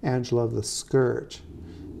 Angela, of the skirt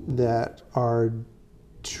that are,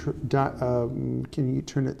 can you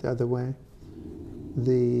turn it the other way?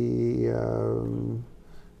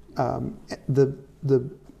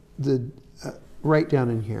 Right down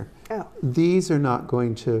in here. Oh. These are not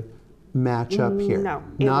going to match up here. No,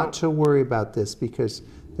 it Not won't. to worry about this, because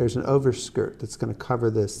there's an overskirt that's going to cover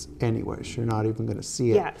this anyways. You're not even going to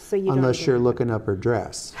see it, Yeah, so you don't unless even- you're looking up her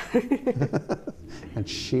dress. And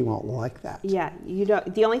she won't like that. Yeah, you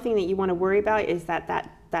don't. The only thing that you want to worry about is that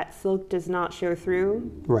silk does not show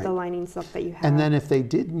through Right. the lining silk that you have. And then if they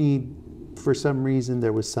did need, for some reason,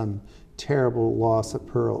 there was some terrible loss of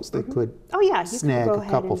pearls, they could oh yeah, you snag can go a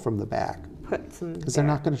ahead couple and from the back, put some. because they're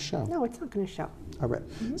not going to show. No, it's not going to show. All right.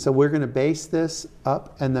 So we're going to base this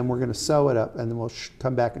up, and then we're going to sew it up, and then we'll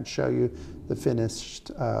come back and show you the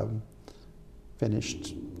finished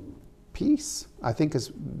piece. I think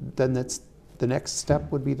then that's the next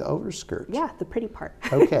step would be the overskirt. Yeah, the pretty part.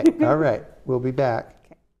 Okay. All right. We'll be back.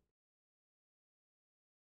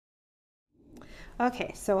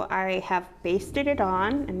 Okay, so I have basted it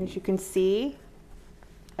on, and as you can see,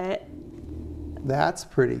 it. That's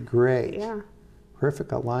pretty great. Yeah.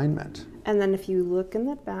 Perfect alignment. And then if you look in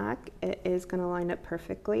the back, it is going to line up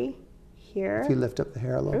perfectly here. If you lift up the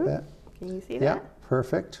hair a little bit. Can you see Yeah, that?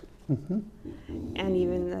 perfect. And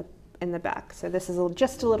even in the back. So this is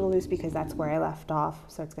just a little loose because that's where I left off.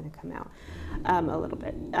 So it's going to come out a little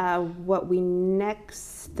bit.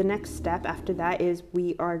 The next step after that is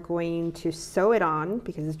we are going to sew it on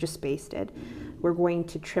because it's just basted. We're going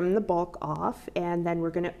to trim the bulk off, and then we're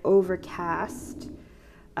going to overcast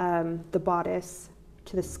the bodice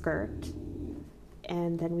to the skirt,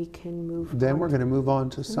 and then we can move. Then we're going to move on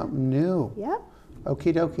to something new. Yep.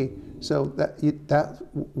 Okie dokie. So that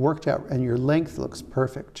worked out, and your length looks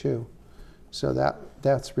perfect too. So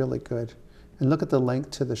that's really good. And look at the length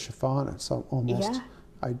to the chiffon. It's almost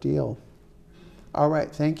ideal. All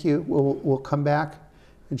right, thank you. We'll come back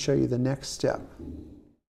and show you the next step.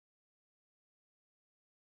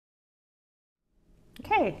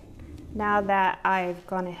 Okay, now that I've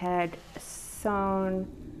gone ahead, sewn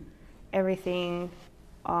everything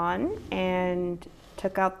on and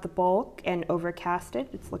took out the bulk and overcast it,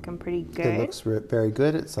 it's looking pretty good. It looks very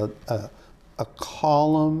good. It's a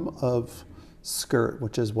column of skirt,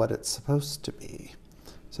 which is what it's supposed to be.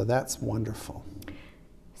 So that's wonderful.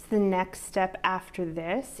 So the next step after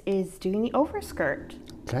this is doing the overskirt.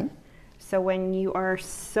 Okay. So when you are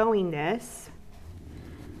sewing this,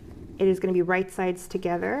 it is going to be right sides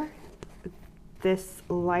together. This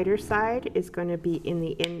lighter side is going to be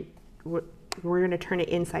we're going to turn it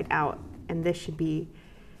inside out, and this should be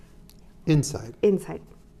inside. Inside.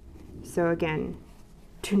 So again,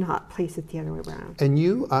 do not place it the other way around. And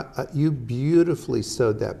you beautifully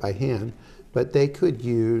sewed that by hand, but they could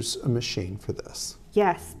use a machine for this.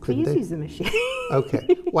 Yes, please use the machine. Okay.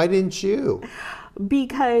 Why didn't you?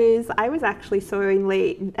 Because I was actually sewing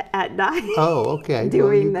late at night. Oh, okay.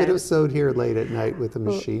 Well, you could have sewed here late at night with a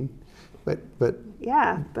machine, but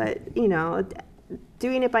yeah, but you know,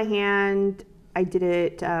 doing it by hand, I did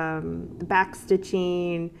it back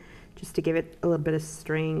stitching just to give it a little bit of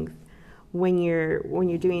strength. When you're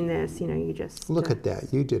doing this, you know, you just look at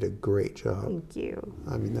that. You did a great job. Thank you.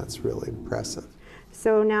 I mean, that's really impressive.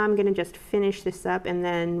 So now I'm going to just finish this up, and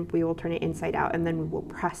then we will turn it inside out, and then we will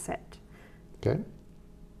press it. Okay.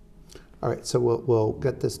 All right, so we'll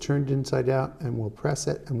get this turned inside out, and we'll press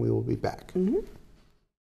it, and we will be back. Mm-hmm.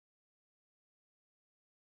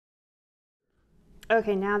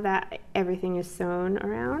 Okay, now that everything is sewn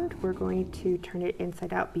around, we're going to turn it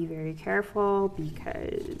inside out. Be very careful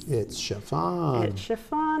because it's chiffon. It's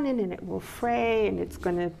chiffon, and it will fray,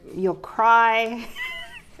 and you'll cry.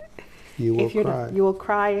 You will cry. You will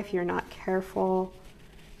cry if you're not careful.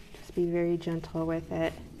 Just be very gentle with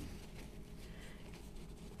it.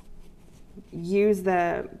 Use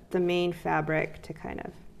the main fabric to kind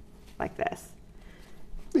of like this.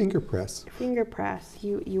 Finger press. Finger press.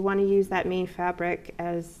 You want to use that main fabric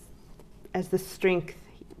as the strength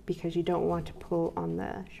because you don't want to pull on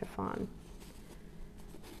the chiffon.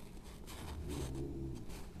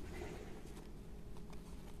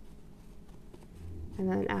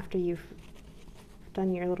 And then after you've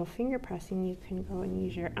done your little finger pressing, you can go and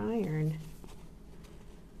use your iron.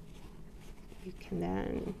 You can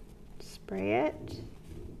then spray it.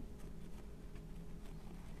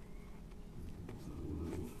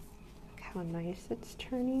 Look how nice it's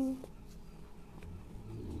turning.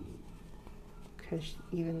 Because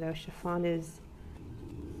even though chiffon is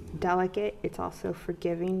delicate, it's also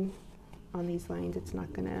forgiving on these lines. It's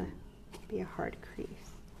not going to be a hard crease.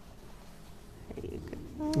 There you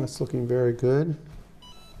go. That's looking very good.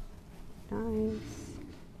 Nice.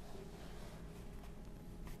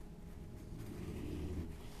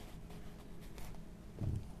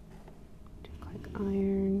 Click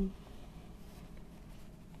iron.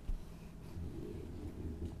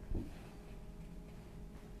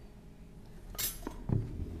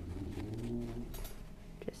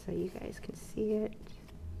 Just so you guys can see it.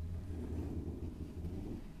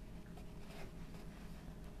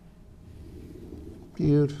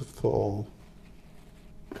 Beautiful.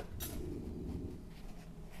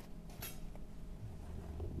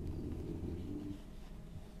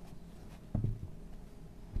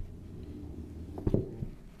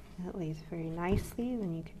 That lays very nicely.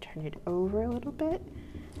 Then you can turn it over a little bit.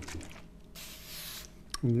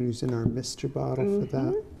 I'm using our mister bottle for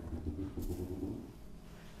that.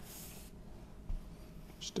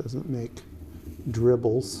 Which doesn't make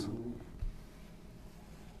dribbles.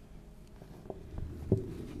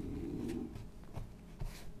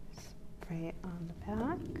 Spray it on the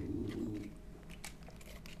back.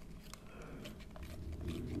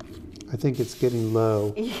 I think it's getting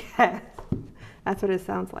low. Yes, that's what it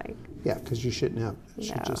sounds like. Yeah, because you shouldn't have, it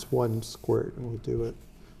should just one squirt and we'll do it.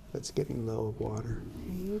 It's getting low of water.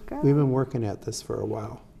 There you go. We've been working at this for a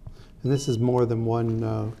while. And this is more than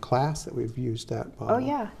one class that we've used that bottle. Oh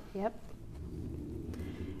yeah, yep.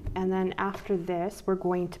 And then after this, we're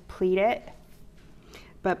going to pleat it.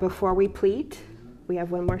 But before we pleat, we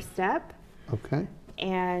have one more step. Okay.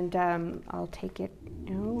 And I'll take it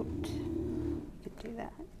out to do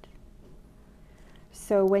that.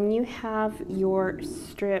 So when you have your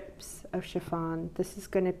strips of chiffon, this is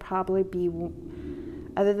going to probably be,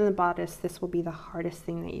 other than the bodice, this will be the hardest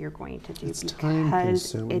thing that you're going to do. It's time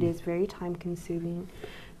consuming. It is very time consuming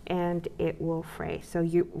and it will fray. So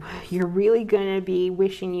you're really going to be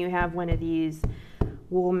wishing you have one of these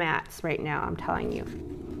wool mats right now, I'm telling you.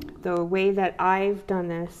 The way that I've done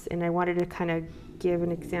this, and I wanted to kind of give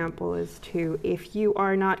an example, is to, if you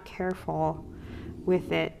are not careful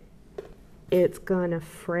with it, it's gonna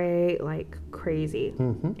fray like crazy.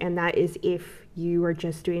 And that is if you are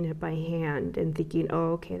just doing it by hand and thinking,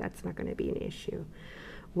 oh, okay, that's not gonna be an issue.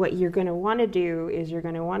 What you're gonna wanna do is you're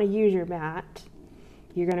gonna wanna use your mat,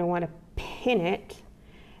 you're gonna wanna pin it,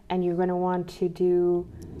 and you're gonna want to do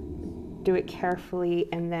it carefully,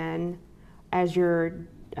 and then as you're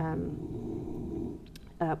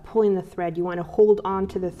pulling the thread, you wanna hold on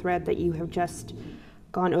to the thread that you have just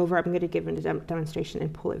gone over. I'm going to give a demonstration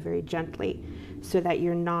and pull it very gently so that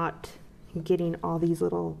you're not getting all these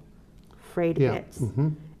little frayed bits.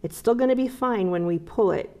 It's still going to be fine when we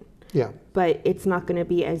pull it, but it's not going to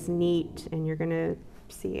be as neat, and you're going to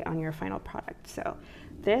see it on your final product. So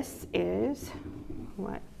this is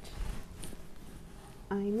what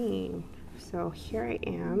I mean. So here I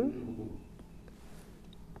am.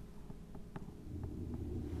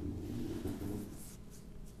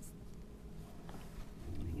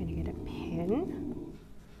 I'm going to get a pin. I'm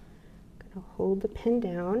going to hold the pin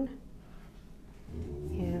down,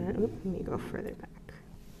 and let me go further back.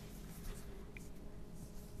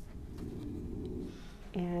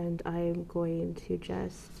 And I'm going to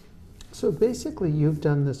just... So basically you've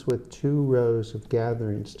done this with 2 rows of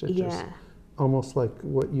gathering stitches. Yeah. Almost like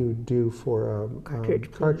what you do for a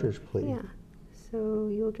cartridge pleat. Yeah. So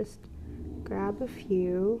you'll just grab a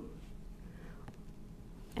few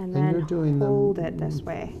and then hold it this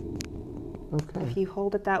way. Okay. If you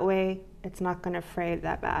hold it that way, it's not going to fray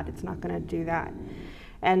that bad. It's not going to do that.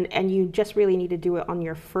 And you just really need to do it on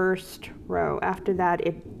your first row. After that,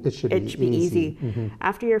 it should be easy.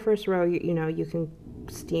 After your first row, you know, you can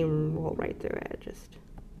steamroll right through it. Just,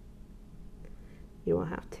 you won't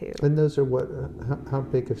have to. And those are what, how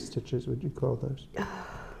big of stitches would you call those?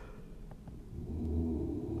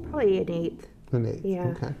 Probably an 1/8. An 1/8, yeah.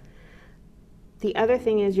 Okay. The other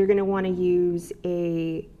thing is you're going to want to use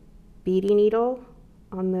a beading needle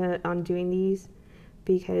on doing these,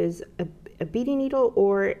 because a beading needle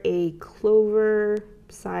or a clover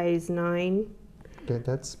size 9. Okay,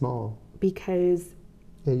 that's small. Because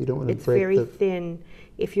yeah, you don't want to it's break very thin.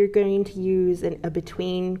 If you're going to use a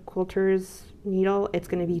between quilter's needle, it's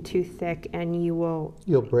going to be too thick, and you'll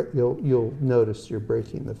notice you're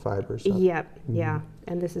breaking the fibers up. Yep, yeah,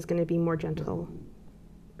 and this is going to be more gentle.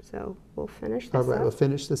 So we'll finish this All right, up. we'll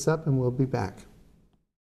finish this up and we'll be back.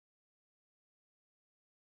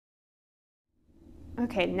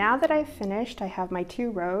 Okay, now that I've finished, I have my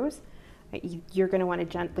 2 rows. You're going to want to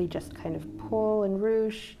gently just kind of pull and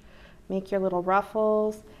ruche, make your little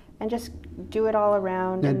ruffles, and just do it all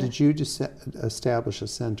around. Now, did you just establish a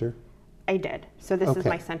center? I did. So this is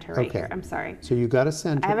my center right here. I'm sorry. So you got a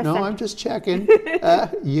center. I have a no, center. I'm just checking.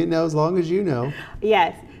 You know, as long as you know.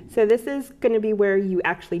 Yes. So this is going to be where you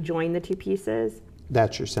actually join the 2 pieces.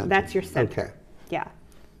 That's your center. That's your center. Okay. Yeah.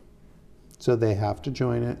 So they have to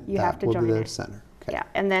join it. You have to join it. That will be their center. Okay. Yeah.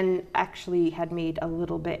 And then actually had made a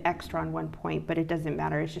little bit extra on one point, but it doesn't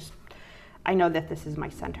matter. It's just, I know that this is my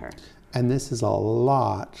center. And this is a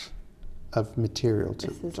lot of material to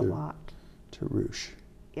ruche.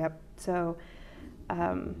 Yep. So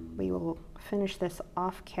we will finish this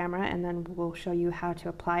off camera, and then we'll show you how to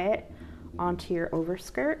apply it onto your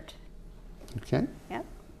overskirt. Okay. Yep.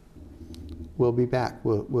 We'll be back.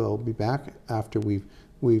 We'll be back after we've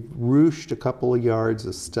ruched a couple of yards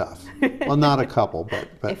of stuff. Well, not a couple,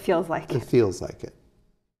 but it feels like it. It feels like it.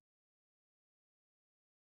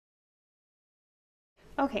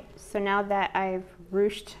 Okay, so now that I've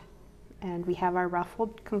ruched and we have our ruffle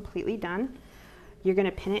completely done, you're going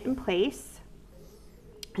to pin it in place,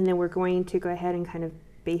 and then we're going to go ahead and kind of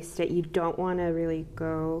baste it. You don't want to really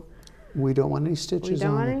go... We don't want any stitches on it. We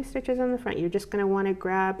don't want any stitches on the front. You're just going to want to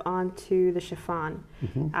grab onto the chiffon.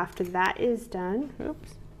 After that is done,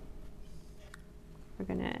 oops, we're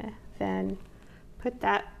going to then put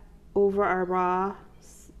that over our raw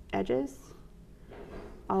edges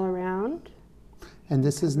all around. And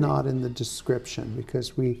this is not in the description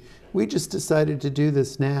because we just decided to do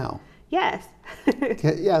this now. Yes.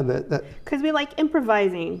 Yeah, because we like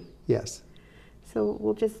improvising. Yes. So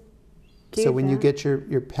we'll just do So when you that. get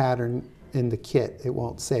your pattern in the kit, it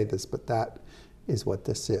won't say this, but that is what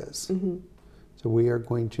this is. Mm-hmm. So we are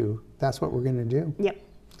going to, that's what we're going to do. Yep.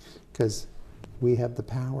 Because we have the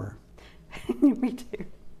power. We do.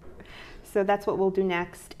 So that's what we'll do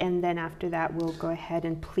next, and then after that we'll go ahead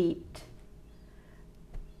and pleat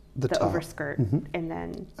the top. overskirt, and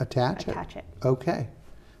then attach it. Okay.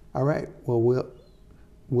 All right. Well,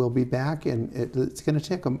 we'll be back, and it's going to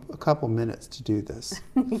take a couple minutes to do this.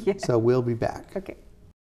 Yeah. So we'll be back. Okay.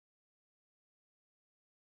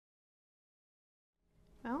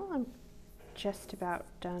 Well, I'm just about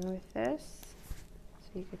done with this.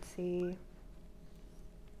 So you could see.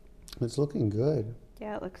 It's looking good.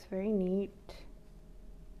 Yeah, it looks very neat.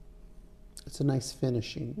 It's a nice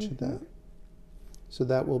finishing to that. So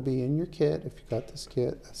that will be in your kit. If you got this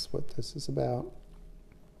kit, that's what this is about.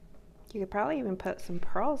 You could probably even put some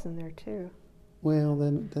pearls in there too. Well,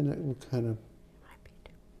 then it will kind of Might be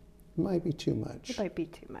too, might be too much. it might be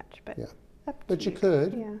too much, but Yeah. up to But you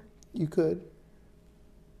could. Yeah. You could.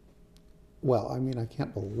 Well, I mean, I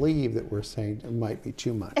can't believe that we're saying it might be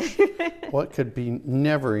too much. Well, it could be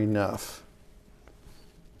never enough.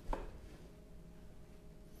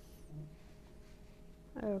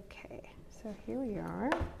 Okay, so here we are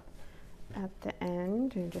at the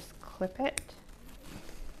end, and just clip it.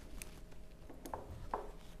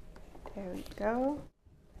 There we go.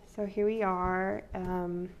 So here we are.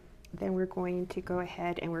 Then we're going to go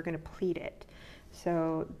ahead and we're going to pleat it.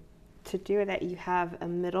 So to do that, you have a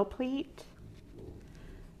middle pleat.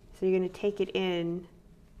 So you're going to take it in.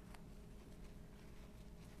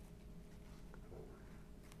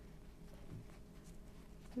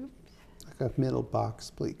 Oops. Like a middle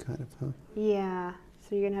box pleat kind of, huh? Yeah.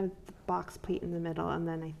 So you're going to have the box pleat in the middle, and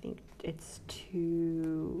then I think it's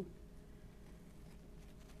two.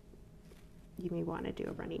 You may want to do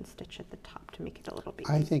a running stitch at the top to make it a little bit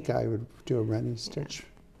I easier. think I would do a running stitch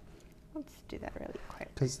Let's do that really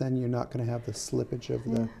quick. because then you're not going to have the slippage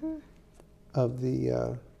of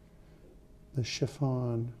the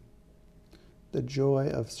chiffon, the joy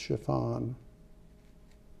of chiffon.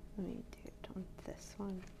 Let me do it on this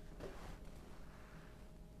one.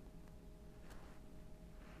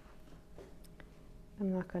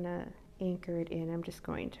 I'm not going to anchor it in. I'm just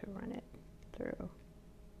going to run it through.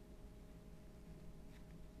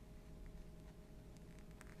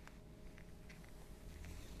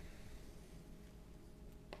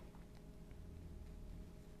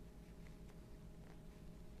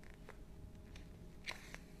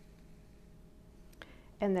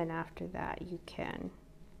 And then after that, you can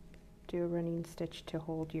do a running stitch to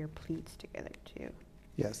hold your pleats together too.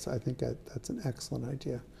 Yes, I think that's an excellent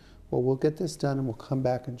idea. Well, we'll get this done and we'll come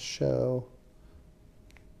back and show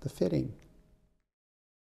the fitting.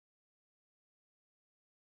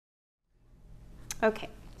 Okay,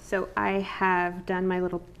 so I have done my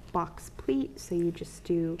little box pleat. So you just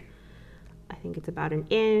do, I think it's about 1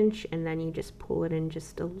 inch, and then you just pull it in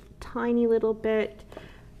just a tiny little bit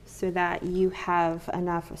so that you have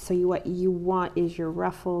enough. So what you want is your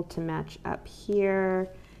ruffle to match up here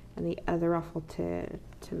and the other ruffle to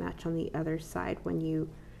match on the other side when you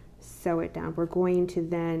sew it down. We're going to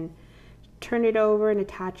then turn it over and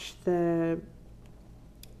attach this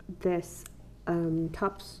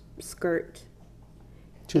top skirt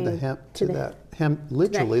To the hem,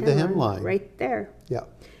 literally the hem line. right there. Yeah.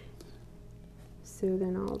 So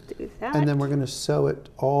then I'll do that. And then we're going to sew it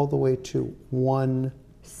all the way to one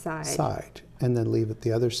side, and then leave it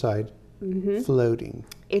the other side floating.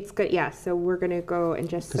 It's good, yeah. So we're going to go and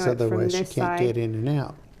just Because sew it from otherwise this you can't side get in and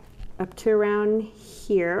out. up to around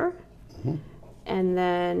here. And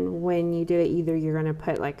then when you do it, either you're going to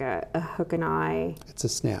put like a hook and eye. It's a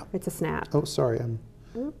snap. It's a snap. Oh, sorry.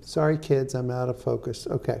 Sorry, kids. I'm out of focus.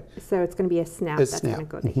 Okay. So it's going to be a snap that's going to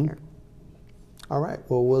go to here. All right.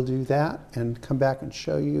 Well, we'll do that and come back and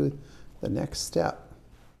show you the next step.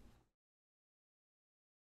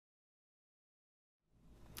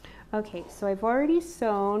 Okay, so I've already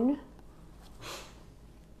sewn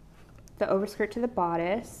the overskirt to the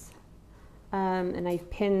bodice, and I've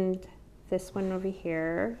pinned this one over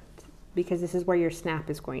here because this is where your snap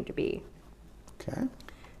is going to be. Okay.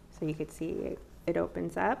 So you can see it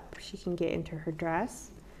opens up. She can get into her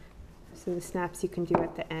dress. So the snaps you can do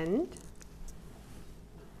at the end.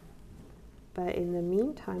 But in the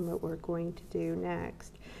meantime, what we're going to do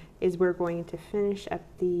next is we're going to finish up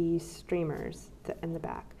the streamers in the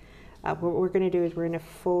back. What we're going to do is we're going to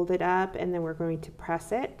fold it up, and then we're going to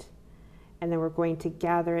press it, and then we're going to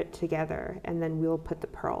gather it together, and then we'll put the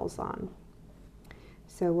pearls on.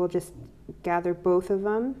 So we'll just gather both of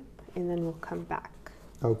them, and then we'll come back.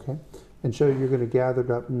 Okay. And so you're going to gather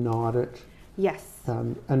it up, knot it. Yes.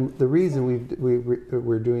 And the reason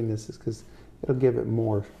we're doing this is because it'll give it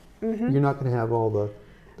more. Mm-hmm. You're not going to have all the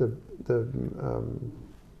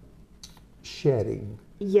shedding.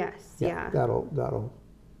 Yes. Yeah. That'll.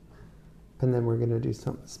 And then we're going to do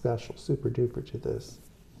something special, super duper to this.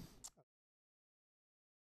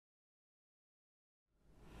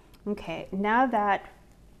 Okay. Now that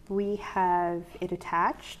we have it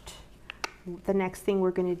attached, the next thing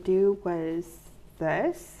we're going to do was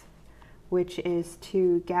this, which is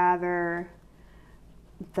to gather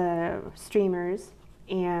the streamers,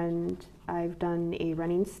 and I've done a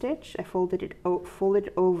running stitch. I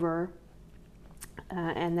folded over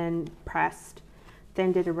and then pressed,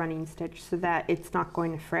 then did a running stitch so that it's not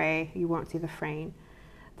going to fray. You won't see the fraying.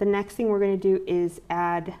 The next thing we're going to do is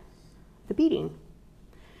add the beading.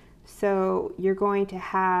 So you're going to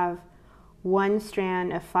have one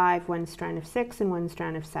strand of 5, one strand of 6, and one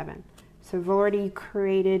strand of 7. So I've already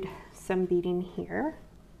created some beading here.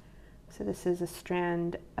 So this is a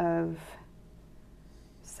strand of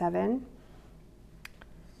 7.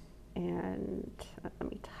 And let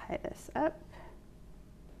me tie this up.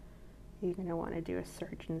 You're going to want to do a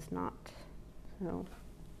surgeon's knot. So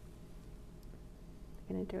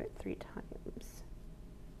I'm going to do it 3 times.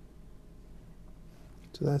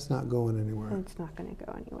 So that's not going anywhere. It's not going to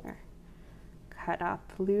go anywhere. Cut off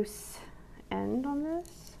loose end on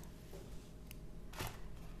this.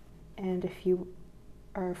 And if you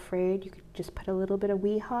are afraid, you could just put a little bit of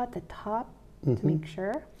wee-haw at the top to make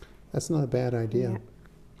sure. That's not a bad idea.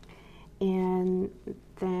 Yeah. And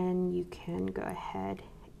then you can go ahead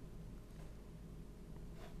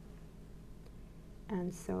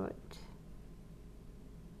and sew it.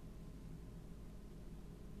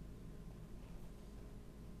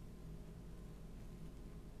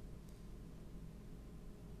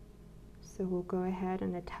 So we'll go ahead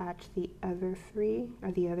and attach the other 3,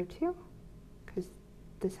 or the other 2, because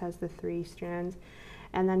this has the 3 strands.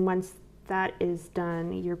 And then once that is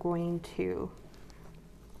done, you're going to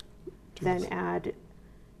then add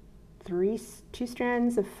 2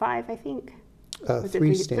 strands of 5, I think.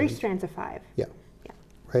 3 strands. 3 strands of 5. Yeah. Yeah.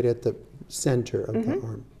 Right at the center of the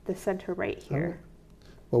arm. The center right here. Right.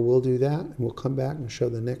 Well, we'll do that, and we'll come back and show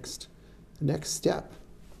the next step.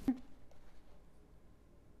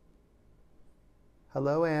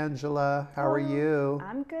 Hello, Angela. How are you?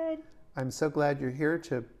 I'm good. I'm so glad you're here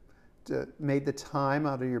to made the time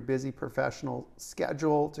out of your busy professional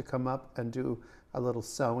schedule to come up and do a little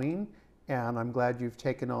sewing. And I'm glad you've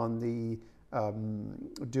taken on the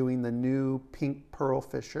doing the new pink pearl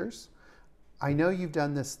fishers. I know you've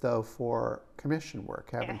done this though for commission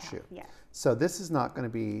work, haven't you? Yes. So this is not going to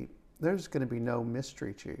be. There's going to be no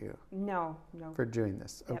mystery to you. No. For doing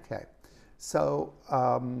this. Yep. Okay. So.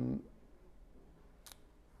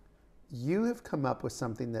 You have come up with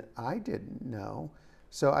something that I didn't know,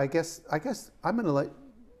 so I guess I'm going to let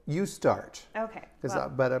you start. Okay.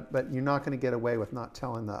 But you're not going to get away with not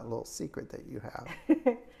telling that little secret that you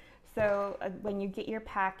have. So when you get your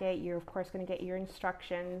packet, you're of course going to get your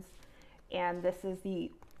instructions, and this is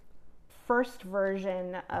the first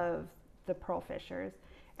version of the pearl fishers,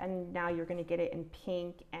 and now you're going to get it in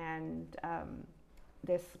pink and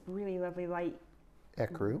this really lovely light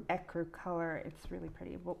ecru color. It's really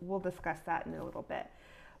pretty. We'll discuss that in a little bit.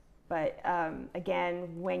 But again,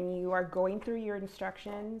 when you are going through your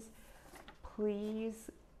instructions, please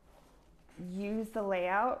use the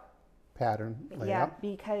pattern layout. Yeah,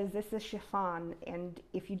 because this is chiffon, and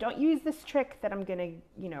if you don't use this trick that I'm going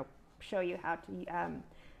to, show you how to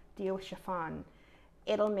deal with chiffon,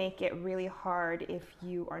 it'll make it really hard if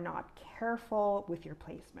you are not careful with your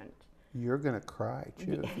placement. You're going to cry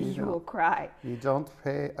too. You will cry. You don't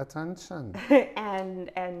pay attention.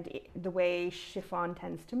 and the way chiffon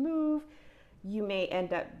tends to move, you may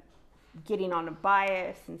end up getting on a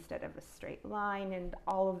bias instead of a straight line, and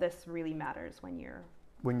all of this really matters when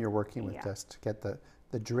you're working with this to get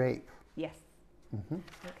the drape. Yes.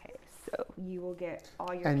 Okay, so you will get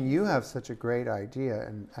all your and pieces. You have such a great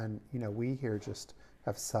idea, and we here just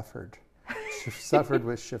have suffered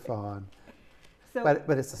with chiffon. So,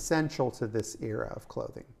 but it's essential to this era of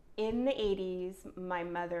clothing. In the 80s, my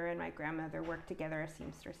mother and my grandmother worked together as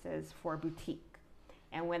seamstresses for a boutique,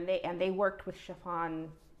 and they worked with chiffon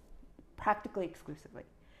practically exclusively.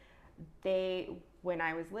 When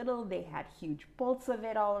I was little, they had huge bolts of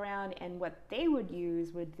it all around, and what they would use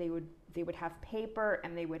they would have paper,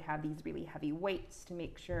 and they would have these really heavy weights to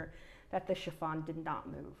make sure that the chiffon did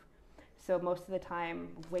not move. So most of the time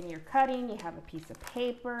when you're cutting, you have a piece of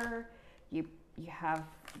paper, you have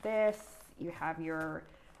this, you have your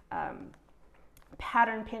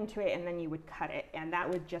pattern pinned to it, and then you would cut it. And that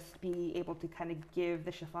would just be able to kind of give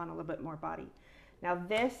the chiffon a little bit more body. Now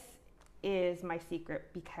this is my secret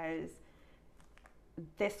because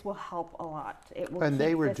this will help a lot. It will And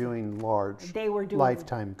they were this, doing large, they were doing,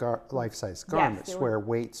 life-size garments where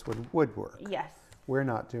weights would work. Yes. We're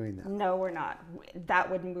not doing that. No, we're not. That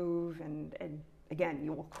would move, and again,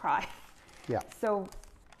 you will cry. Yeah. So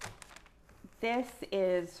this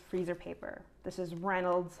is freezer paper. This is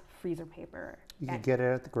Reynolds freezer paper. You could get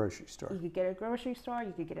it at the grocery store. You could get it at a grocery store.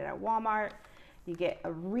 You could get it at Walmart. You get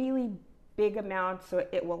a really big amount, so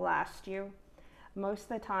it will last you. Most of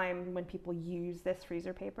the time when people use this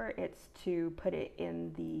freezer paper, it's to put it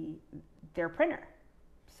in their printer.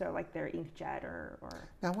 So like their inkjet or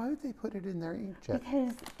Now, why would they put it in their inkjet?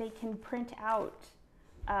 because they can print out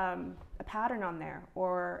a pattern on there,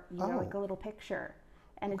 or like a little picture.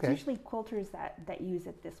 And it's usually quilters that use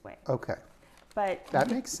it this way. Okay. But that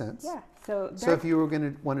makes sense. Yeah. So if you were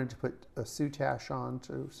wanted to put a soutache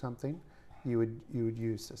onto something, you would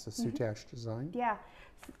use this, a soutache design. Yeah.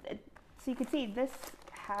 So you can see this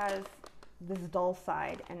has this dull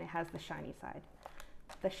side and it has the shiny side.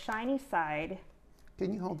 The shiny side.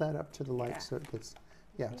 Can you hold that up to the light Yeah. so it gets,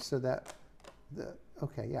 so that,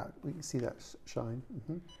 okay, yeah, we can see that shine.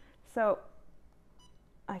 So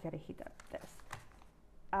I gotta heat up this.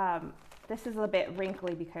 This is a bit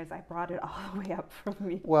wrinkly because I brought it all the way up from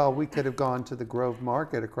me. Well, we could have gone to the Grove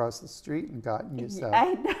Market across the street and gotten you some.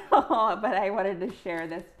 I know, but I wanted to share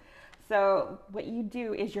this. So what you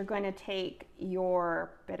do is you're going to take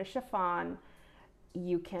your bit of chiffon.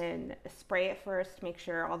 You can spray it first, make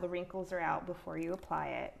sure all the wrinkles are out before you apply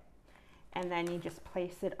it. And then you just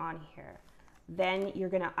place it on here. Then you're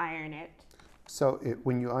going to iron it. So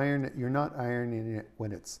when you iron it, you're not ironing it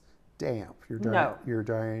when it's damp. You're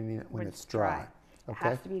ironing it when it's dry. It Okay.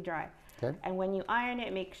 has to be dry. Okay. And when you iron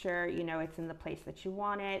it, make sure it's in the place that you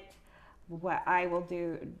want it. What I will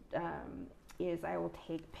do is I will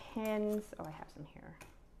take pins. Oh, I have some here.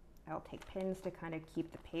 I will take pins to kind of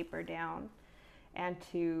keep the paper down and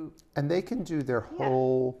they can do their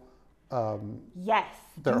whole yes,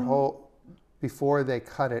 before they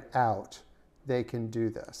cut it out. They can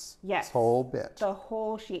do this. Yes. This whole bit. The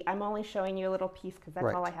whole sheet. I'm only showing you a little piece because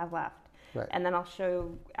that's all I have left. Right. And then I'll show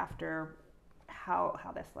you after how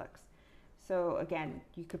this looks. So again,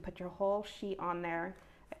 you could put your whole sheet on there.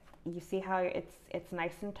 You see how it's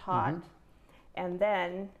nice and taut. And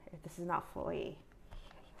then, this is not fully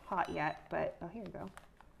hot yet, but oh, here you go.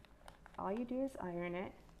 All you do is iron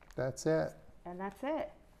it. That's it. And that's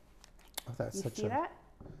it. Oh, that's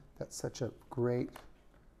That's such a great.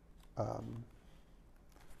 I'm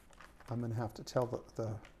going to have to tell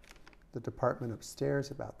the department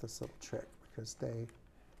upstairs about this little trick because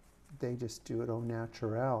they just do it au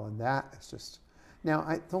naturel, and that is just. Now,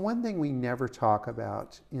 the one thing we never talk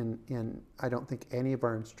about I don't think any of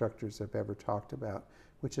our instructors have ever talked about,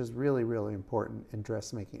 which is really, really important in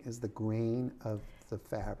dressmaking, is the grain of the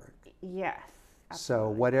fabric. Yes. Absolutely. So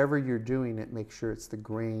whatever you're doing, make sure it's the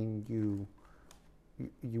grain you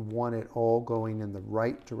want it all going in the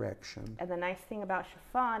right direction. And the nice thing about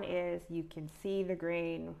chiffon is you can see the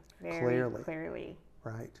grain very clearly.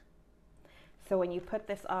 Right. So when you put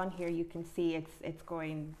this on here, you can see it's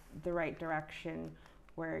going the right direction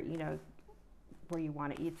where where you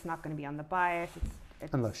want it. It's not going to be on the bias.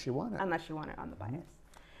 Unless you want it. Unless you want it on the bias.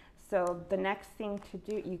 So the next thing to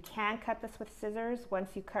do, you can cut this with scissors.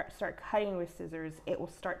 Once you start cutting with scissors, it will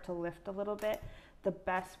start to lift a little bit. The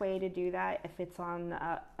best way to do that, if it's on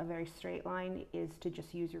a very straight line, is to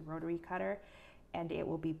just use your rotary cutter, and it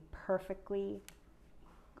will be perfectly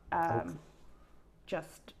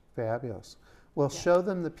just fabulous. Well, show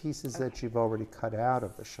them the pieces that you've already cut out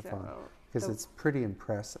of the chiffon, because it's pretty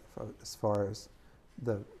impressive as far as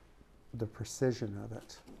the precision of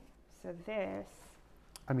it. So this.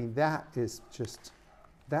 I mean, that's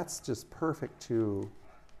just perfect to.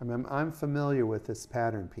 I mean, I'm familiar with this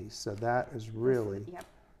pattern piece, so that is really,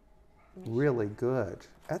 really good.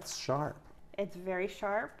 That's sharp. It's very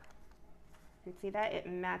sharp. You see that? It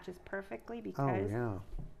matches perfectly because I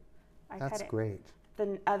cut it. That's great.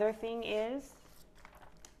 The other thing is,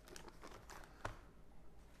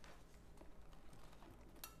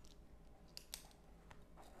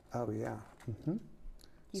 oh yeah.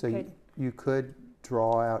 So you could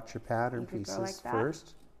draw out your pattern pieces like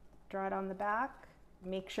first. Draw it on the back.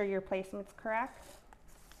 Make sure your placement's correct,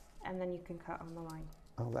 and then you can cut on the line.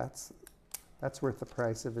 Oh, that's worth the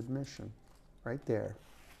price of admission, right there.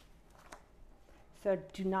 So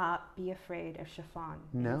do not be afraid of chiffon.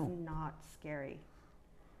 No. It's not scary.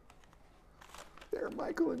 There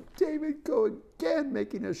Michael and David go again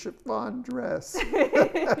making a chiffon dress.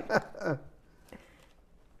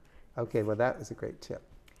 Okay, well that was a great tip.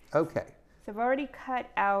 Okay. So I've already cut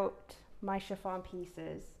out my chiffon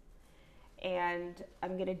pieces, and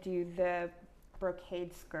I'm gonna do the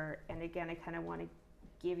brocade skirt. And again, I kind of want to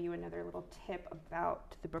give you another little tip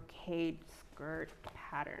about the brocade skirt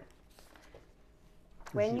pattern.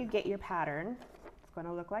 When you get your pattern, it's going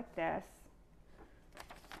to look like this.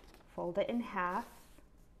 Fold it in half,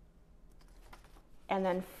 and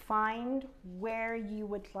then find where you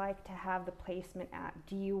would like to have the placement at.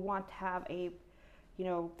 Do you want to have the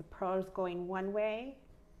pearls going one way,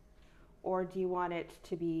 or do you want it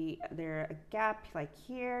to be there a gap like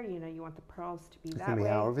here? You want the pearls to be that way. It can be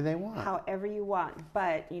however they want. However you want.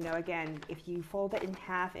 But again, if you fold it in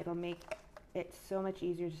half, it'll make it so much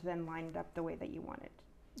easier to then line it up the way that you want it.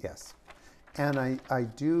 Yes, and I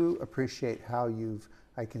do appreciate how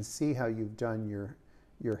I can see how you've done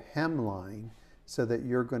your hemline, so that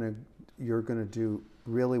you're gonna do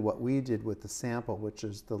really what we did with the sample, which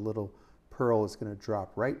is the little pearl is going to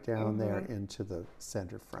drop right down there into the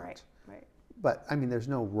center front. Right. But I mean, there's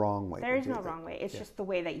no wrong way. There is no wrong way. It's just the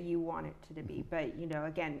way that you want it to be. But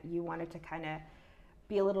again, you want it to kind of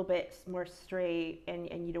be a little bit more straight, and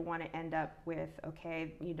you don't want to end up with,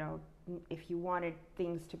 if you wanted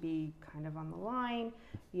things to be kind of on the line,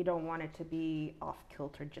 you don't want it to be off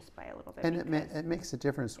kilter just by a little bit. And it makes a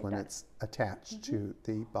difference when it's attached to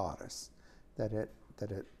the bodice, that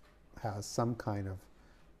it has some kind of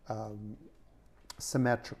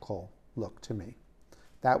symmetrical look to me.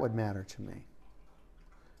 That would matter to me.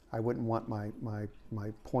 I wouldn't want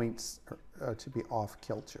my points to be off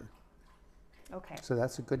kilter. Okay. So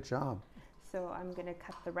that's a good job. So I'm going to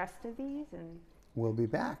cut the rest of these, and we'll be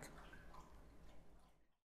back.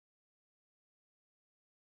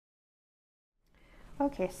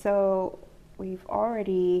 Okay, so we've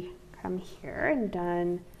already come here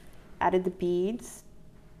and added the beads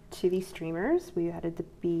to these streamers. We added the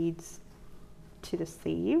beads to the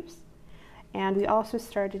sleeves, and we also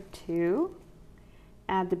started to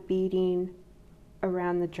add the beading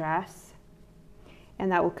around the dress, and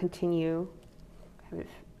that will continue. I've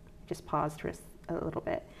just paused for a little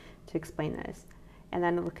bit to explain this, and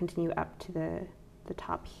then it will continue up to the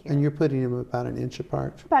top here. And you're putting them about an inch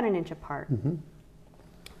apart? About an inch apart.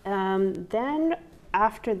 Then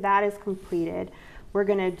after that is completed, we're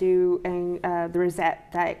going to do the rosette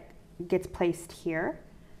that gets placed here,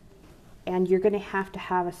 and you're going to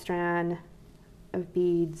have a strand of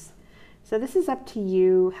beads. So this is up to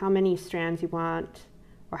you how many strands you want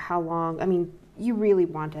or how long. I mean, you really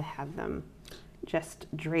want to have them just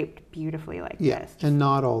draped beautifully like this. And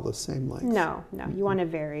not all the same length. No, you want to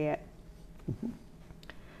vary it.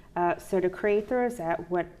 So to create the rosette,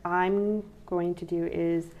 what I'm going to do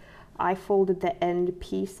is I folded the end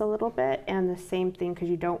piece a little bit, and the same thing, because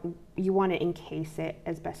you want to encase it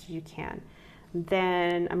as best as you can.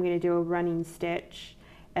 Then I'm going to do a running stitch,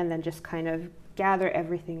 and then just kind of gather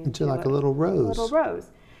everything into like a little rose. A little rose.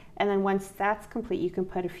 And then once that's complete, you can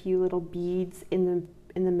put a few little beads in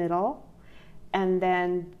the middle, and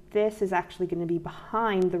then this is actually going to be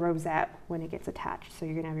behind the rosette when it gets attached. So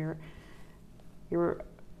you're going to have your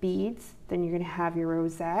beads, then you're going to have your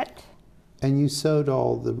rosette. And you sewed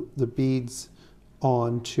all the beads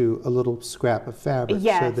onto a little scrap of fabric,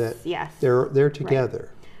 so that they're together.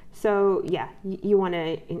 Right. So yeah, you want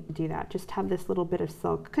to do that. Just have this little bit of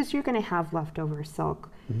silk, because you're going to have leftover silk.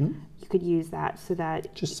 You could use that, so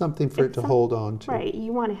that just something for it to hold on to. Right,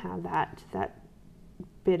 you want to have that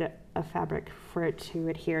bit of fabric for it to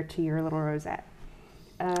adhere to your little rosette.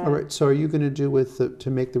 All right. So are you going to do to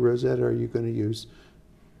make the rosette? Or are you going to use?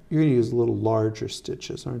 You're going to use a little larger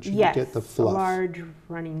stitches, aren't you? Yes, to get the fluff. Large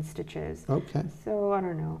running stitches. Okay. So I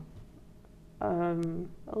don't know,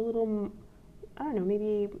 a little. I don't know,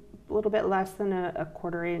 maybe a little bit less than a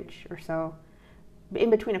 1/4 inch or so, in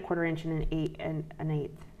between a 1/4 inch and an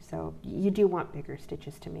eighth. So you do want bigger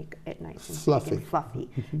stitches to make it nice and fluffy. Fluffy.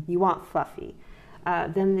 You want fluffy.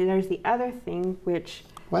 Then there's the other thing, which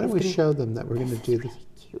why don't we show them that we're going to do this? Really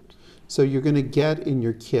cute. So you're going to get in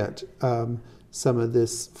your kit some of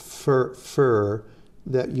this fur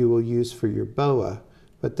that you will use for your boa,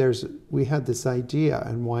 but we had this idea,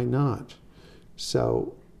 and why not?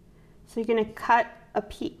 So you're going to cut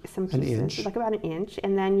some pieces, like about an inch,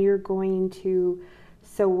 and then you're going to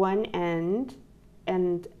sew one end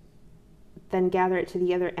and then gather it to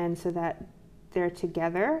the other end so that they're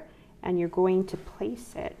together, and you're going to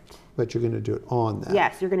place it. But you're going to do it on that.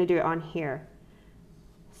 Yes, you're going to do it on here.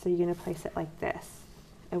 So you're going to place it like this.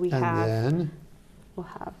 And then will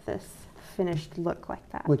have this finished look like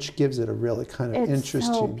that. Which gives it a really kind of It's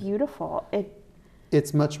interesting. so beautiful.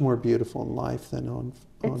 It's much more beautiful in life than on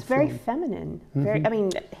It's very film. feminine. Very. I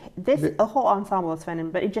mean, the whole ensemble is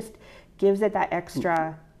feminine, but it just gives it that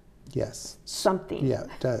extra. Yes. Something. Yeah,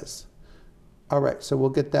 it does. All right, so we'll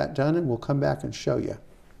get that done and we'll come back and show you.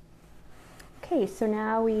 Okay, so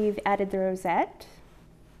now we've added the rosette,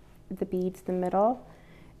 the beads in the middle,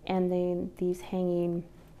 and then these hanging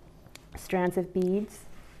strands of beads,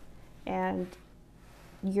 and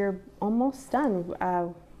you're almost done.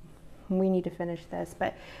 We need to finish this,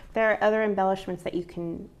 but there are other embellishments that you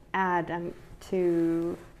can add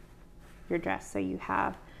to your dress. So you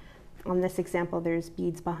have, on this example, there's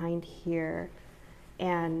beads behind here,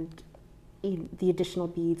 and the additional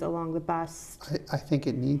beads along the bust. I think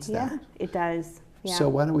it needs that. Yeah, it does. Yeah. So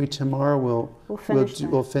why don't we tomorrow we'll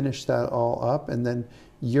finish that all up, and then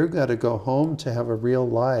you're going to go home to have a real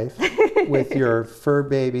life with your fur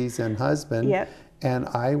babies and husband. Yep. And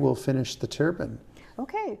I will finish the turban.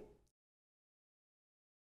 Okay.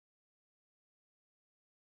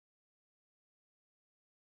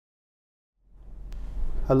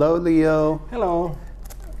 Hello, Leo. Hello.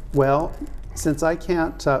 Well, since I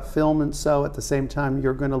can't film and sew at the same time,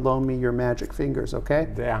 you're going to loan me your magic fingers, okay?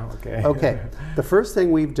 Yeah, okay. Okay. The first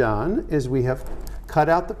thing we've done is we have cut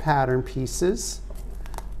out the pattern pieces,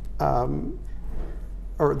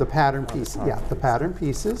 or the pattern piece. Yeah, the pattern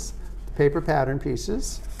pieces, the paper pattern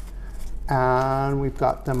pieces, and we've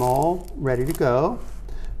got them all ready to go.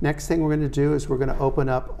 Next thing we're going to do is we're going to open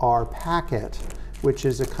up our packet, which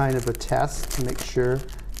is a kind of a test to make sure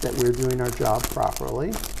that we're doing our job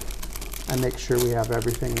properly and make sure we have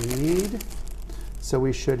everything we need. So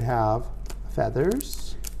we should have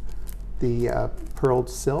feathers, the pearled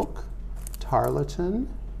silk, tarlatan,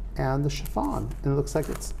 and the chiffon. And it looks like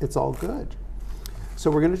it's all good. So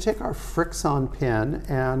we're going to take our Friction pin,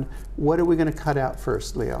 and what are we going to cut out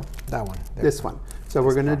first, Leo? That one. This one. So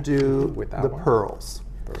we're going to do the pearls.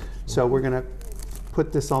 So we're going to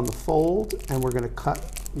put this on the fold, and we're going to cut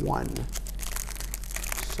one.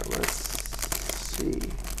 So let's see.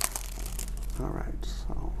 All right,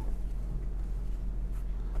 so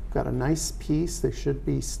got a nice piece. There should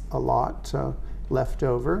be a lot left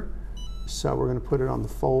over. So we're going to put it on the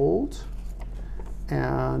fold,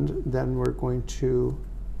 and then we're going to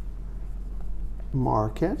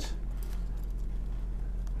mark it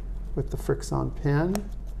with the Friction pin.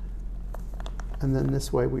 And then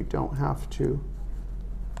this way we don't have to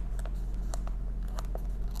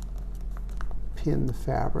pin the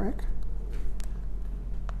fabric.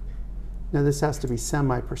 Now this has to be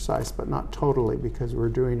semi-precise, but not totally, because we're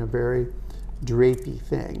doing a very drapey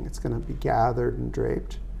thing. It's going to be gathered and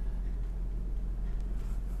draped.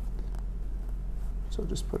 So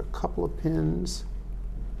just put a couple of pins.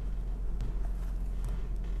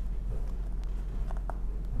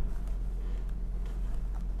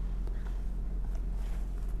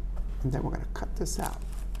 And then we're going to cut this out.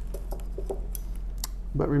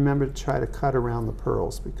 But remember to try to cut around the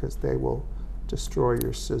pearls, because they will destroy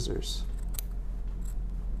your scissors.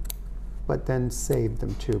 But then save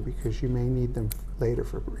them too, because you may need them later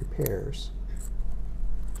for repairs.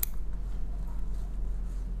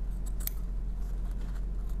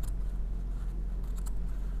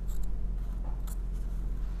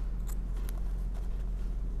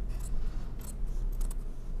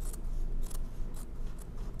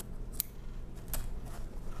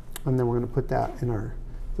 And then we're going to put that in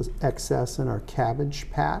this excess in our cabbage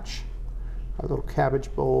patch, our little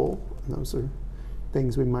cabbage bowl. And those are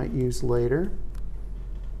things we might use later.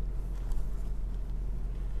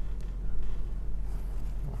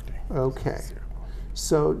 Okay.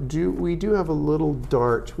 So we do have a little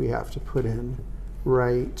dart we have to put in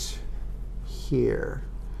right here.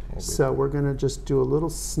 So we're going to just do a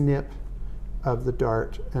little snip of the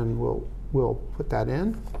dart, and we'll put that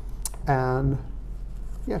in. And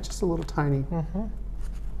yeah, just a little tiny.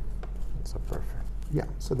 That's perfect. Yeah,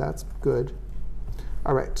 so that's good.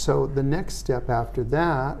 All right, so the next step after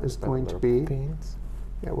that is going to be pins.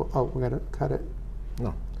 Yeah, well, we're going to cut it.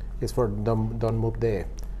 No, it's for don't move the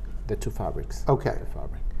two fabrics. Okay. The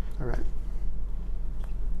fabric. All right.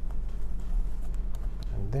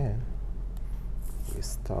 And then we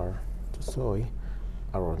start to sew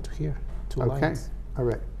around to here, two lines. All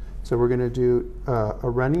right. So we're going to do a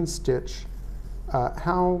running stitch.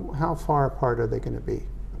 How far apart are they going to be?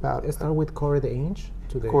 About Start with quarter of the inch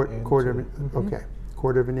to the quarter of an, okay,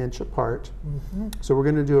 quarter of an inch apart. So we're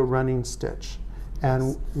going to do a running stitch,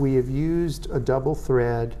 and we have used a double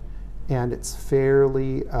thread, and it's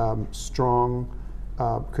fairly strong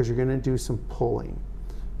because you're going to do some pulling.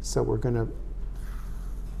 So we're going to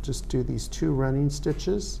just do these 2 running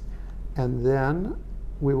stitches, and then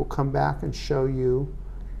we will come back and show you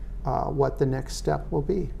what the next step will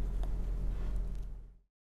be.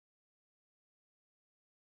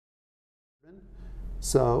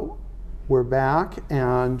 So we're back,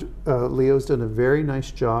 and Leo's done a very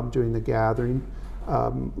nice job doing the gathering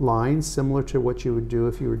lines, similar to what you would do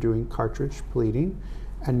if you were doing cartridge pleating.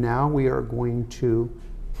 And now we are going to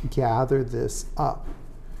gather this up.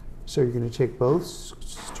 So you're going to take both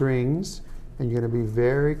strings, and you're going to be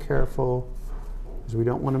very careful, because we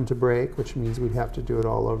don't want them to break, which means we'd have to do it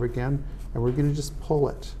all over again. And we're going to just pull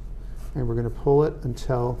it. And we're going to pull it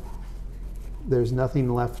until there's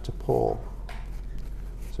nothing left to pull.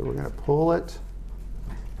 So we're going to pull it.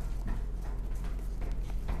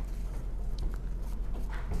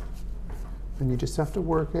 And you just have to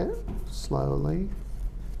work it slowly.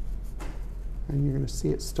 And you're going to see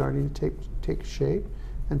it starting to take shape.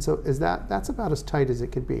 And so that's about as tight as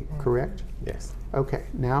it could be, correct? Yes. Okay,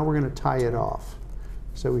 now we're going to tie it off.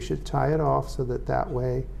 So we should tie it off so that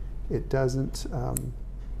way it doesn't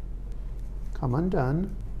come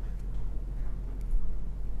undone.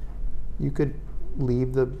 You could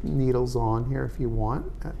leave the needles on here if you want.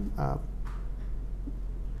 But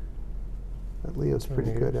Leo's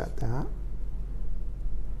pretty good at that.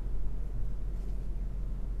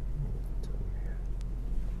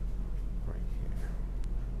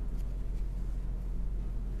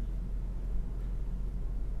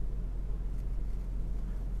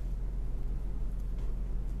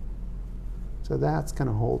 So that's going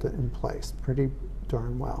to hold it in place pretty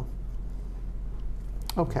darn well.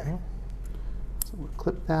 Okay, so we'll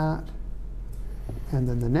clip that. And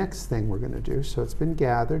then the next thing we're going to do, so it's been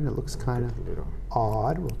gathered and it looks kind of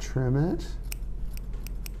odd. We'll trim it.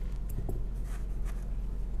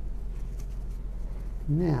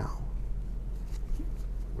 Now,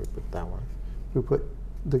 we put that one. We put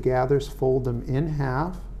the gathers, fold them in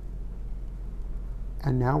half.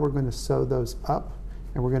 And now we're going to sew those up.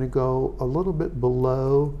 And we're going to go a little bit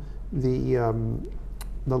below the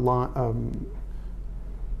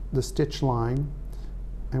stitch line,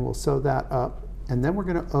 and we'll sew that up. And then we're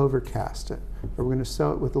going to overcast it. But we're going to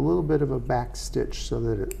sew it with a little bit of a back stitch so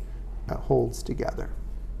that it holds together.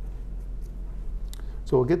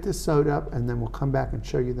 So we'll get this sewed up, and then we'll come back and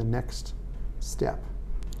show you the next step.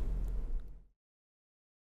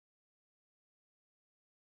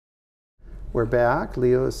 We're back.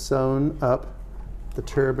 Leo has sewn up the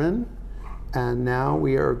turban, and now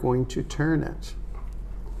we are going to turn it.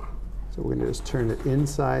 So we're going to just turn it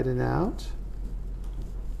inside and out.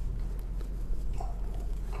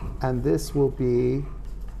 And this will be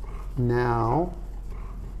now,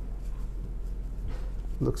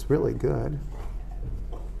 looks really good.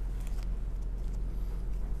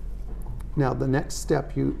 Now the next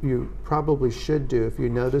step you probably should do, if you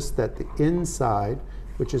notice that the inside,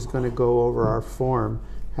 which is going to go over our form,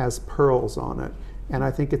 has pearls on it. And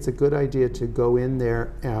I think it's a good idea to go in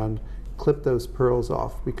there and clip those pearls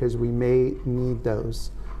off, because we may need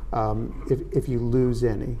those if you lose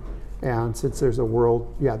any. And since there's a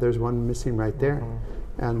there's one missing right there.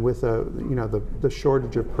 And with the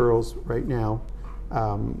shortage of pearls right now,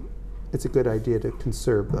 it's a good idea to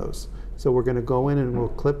conserve those. So we're going to go in and we'll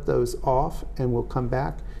clip those off, and we'll come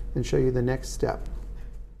back and show you the next step.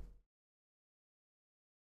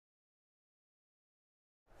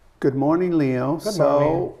 Good morning, Leo. Good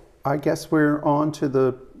morning. I guess we're on to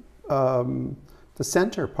the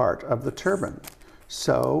center part of the turban.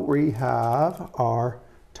 So we have our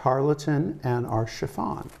tarlatan and our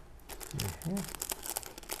chiffon.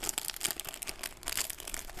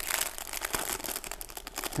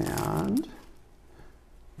 And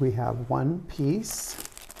we have one piece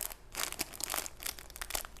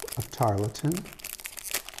of tarlatan.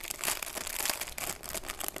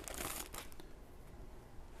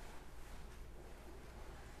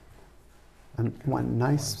 And one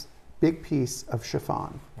nice big piece of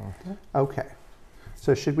chiffon. Okay,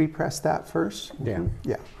 so should we press that first? Yeah.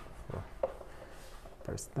 Yeah.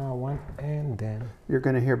 Press that one, and then You're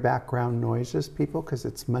going to hear background noises, people, because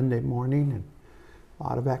it's Monday morning and a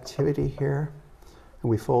lot of activity here. And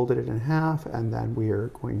we folded it in half, and then we are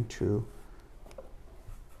going to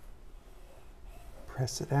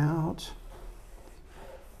press it out.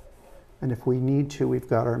 And if we need to, we've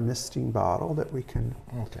got our misting bottle that we can.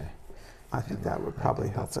 okay. I think that would probably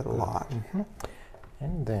help it a lot.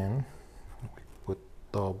 And then we put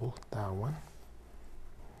double that one.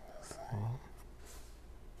 Same.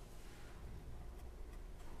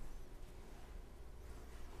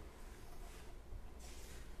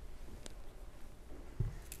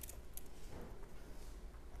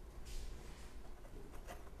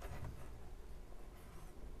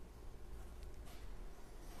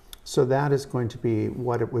 So that is going to be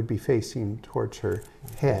what it would be facing towards her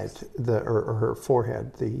head, or her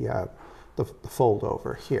forehead, the fold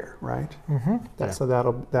over here, right? Yeah. So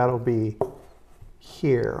that'll be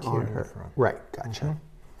here on in the her. front. Right, gotcha.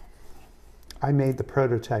 I made the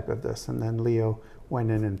prototype of this, and then Leo went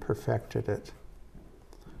in and perfected it.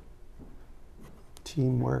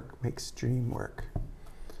 Teamwork makes dream work.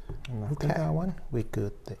 And after Okay. that one, we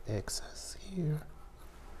cut the excess here.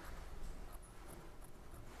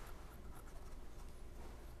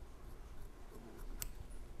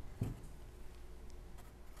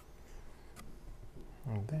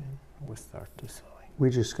 And then we start to sewing.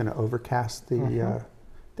 We're just going to overcast the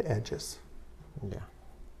edges. Yeah.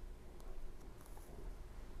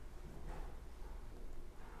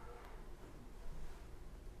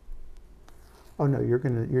 Oh no, you're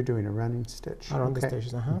doing a running stitch. Around the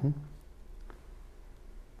stitches,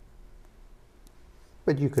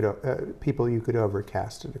 But you could you could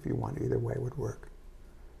overcast it if you want. Either way would work.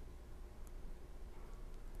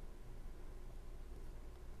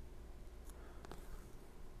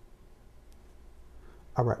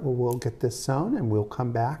 All right, well, we'll get this sewn and we'll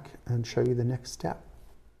come back and show you the next step.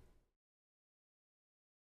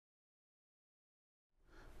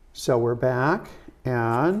 So we're back,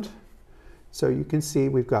 and so you can see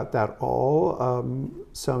we've got that all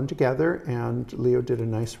sewn together, and Leo did a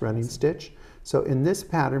nice running stitch. So in this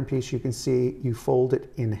pattern piece, you can see you fold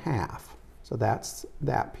it in half. So that's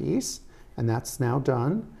that piece, and that's now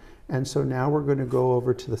done. And so now we're going to go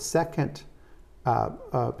over to the second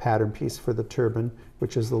pattern piece for the turban,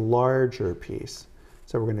 which is the larger piece.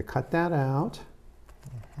 So we're going to cut that out.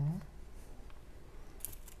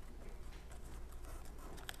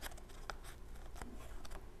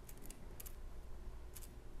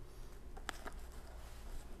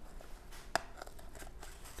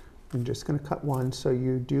 I'm just going to cut one, so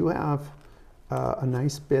you do have a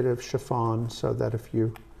nice bit of chiffon, so that if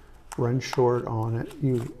you run short on it,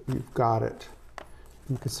 you've got it.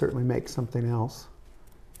 You could certainly make something else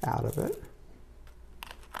out of it.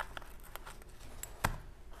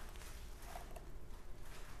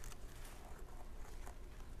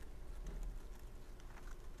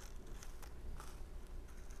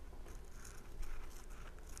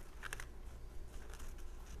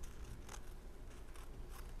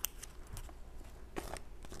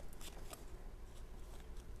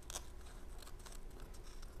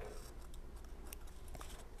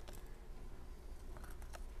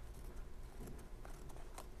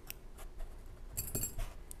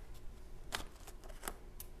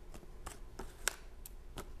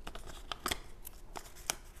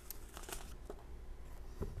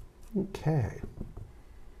 Okay.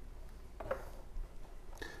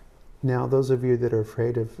 Now, those of you that are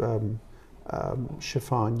afraid of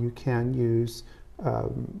chiffon, you can use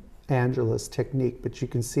Angela's technique, but you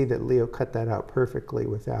can see that Leo cut that out perfectly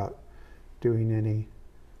without doing any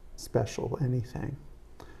special anything.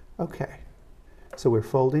 Okay, so we're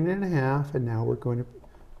folding it in half, and now we're going to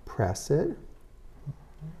press it.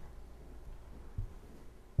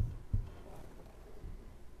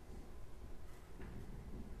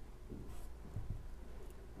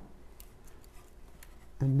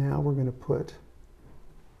 And now we're going to put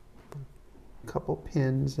a couple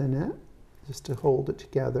pins in it just to hold it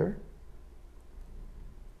together.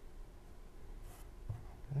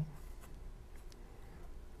 Okay.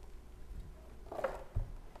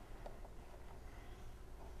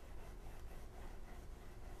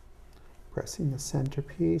 Pressing the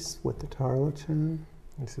centerpiece with the tarlatan.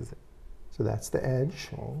 This is it. So that's the edge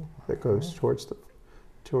that goes towards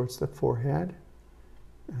the forehead.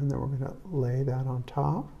 And then we're going to lay that on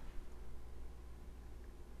top.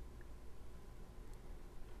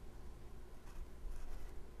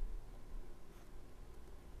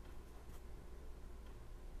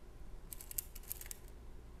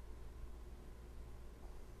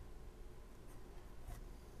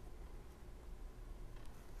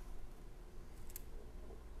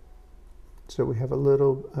 So we have a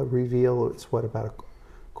little reveal. It's what, about a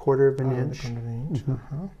quarter of an inch?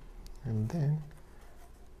 And then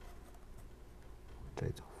try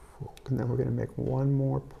to fold. And then we're going to make one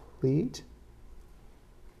more pleat,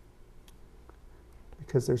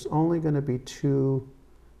 because there's only going to be two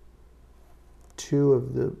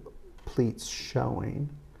of the pleats showing.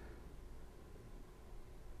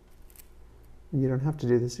 You don't have to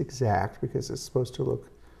do this exact because it's supposed to look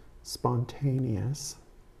spontaneous.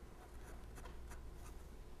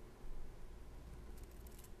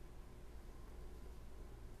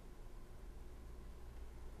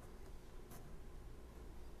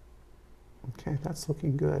 Okay, that's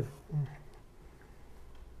looking good.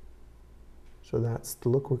 So that's the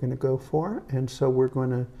look we're going to go for. And so we're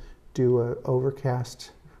going to do a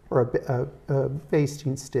overcast or a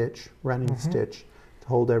basting stitch, running stitch to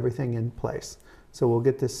hold everything in place. So we'll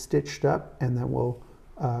get this stitched up and then we'll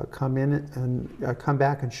come in and come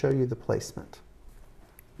back and show you the placement.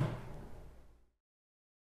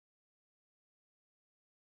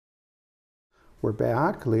 We're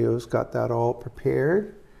back. Leo's got that all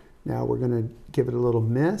prepared. Now we're going to give it a little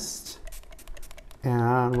mist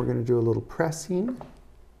and we're going to do a little pressing.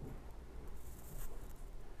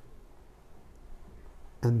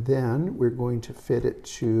 And then we're going to fit it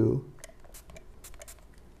to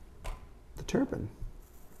the turban.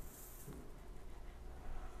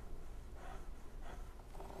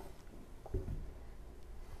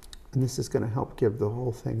 And this is going to help give the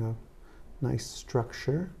whole thing a nice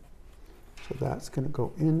structure. So that's going to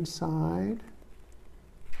go inside.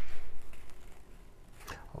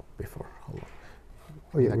 Oh, before, hold on.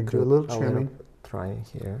 Oh yeah, we're going to do a little trimming. Trying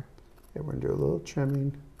here. Yeah, we're going to do a little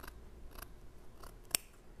trimming.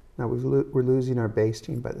 Now we're losing our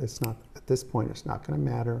basting, but it's not, at this point it's not going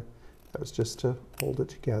to matter. That was just to hold it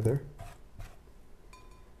together.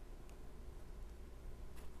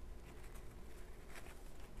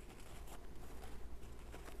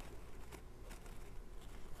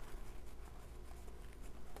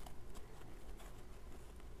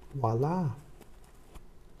 Voila.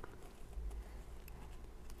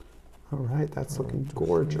 All right, that's looking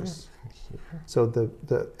gorgeous. Here. So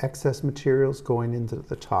the excess material's going into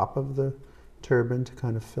the top of the turban to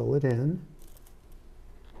kind of fill it in.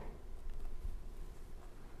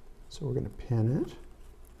 So we're going to pin it.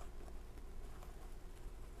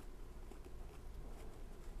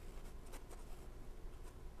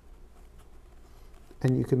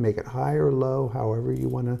 And you can make it high or low, however you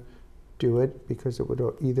want to do it, because it would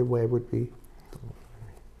either way would be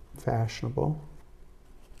fashionable.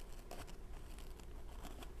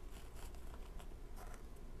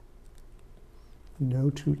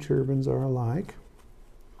 No two turbans are alike.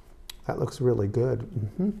 That looks really good.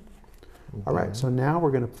 All right, so now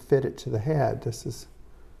we're going to fit it to the head. This is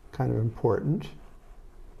kind of important.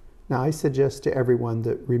 Now I suggest to everyone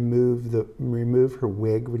that remove her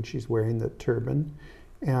wig when she's wearing the turban.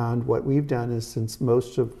 And what we've done is, since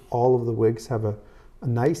all of the wigs have a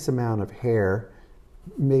nice amount of hair,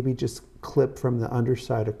 maybe just clip from the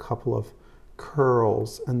underside a couple of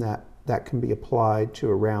curls, and that can be applied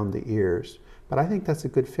to around the ears. But I think that's a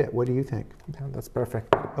good fit. What do you think? Yeah, that's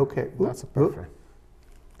perfect. Okay. That's perfect.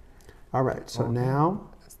 All right, so now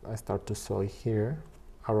I start to sew here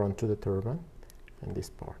around to the turban and this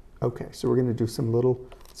part. Okay, so we're going to do some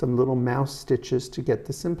little mouse stitches to get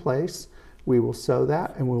this in place. We will sew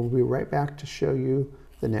that and we'll be right back to show you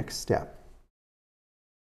the next step.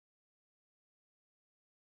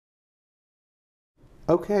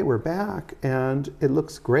 Okay, we're back and it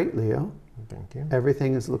looks great, Leo. Thank you.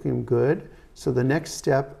 Everything is looking good. So the next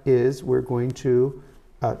step is we're going to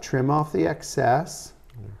trim off the excess.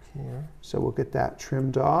 Here. So we'll get that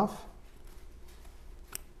trimmed off.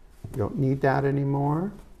 You don't need that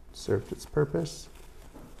anymore. Served its purpose.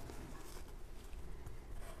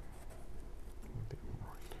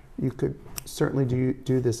 You could certainly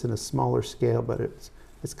do this in a smaller scale, but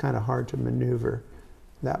it's kind of hard to maneuver.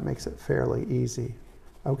 That makes it fairly easy.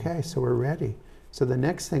 Okay, so we're ready. So the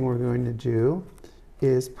next thing we're going to do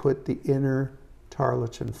is put the inner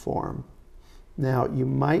tarlatan form. Now you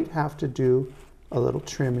might have to do a little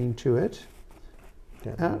trimming to it.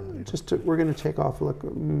 We're going to take off about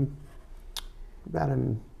a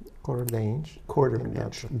quarter of an inch. Quarter of an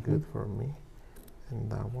inch. That's good for me.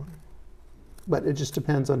 And that one. But it just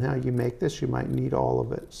depends on how you make this. You might need all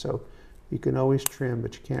of it. So you can always trim,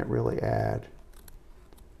 but you can't really add.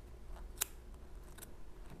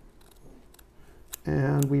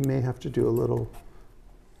 And we may have to do a little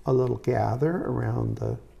gather around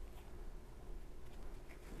the,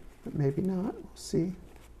 but maybe not. We'll see.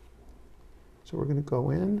 So we're going to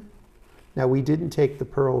go in. Now we didn't take the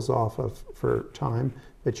pearls off for time,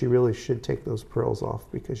 but you really should take those pearls off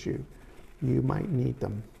because you might need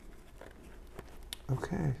them.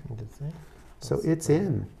 Okay. So it's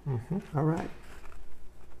in. All right.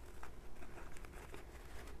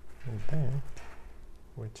 And then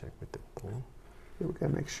we check with the pull. Here we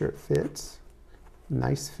gotta make sure it fits.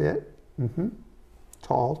 Nice fit.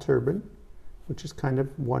 Tall turban, which is kind of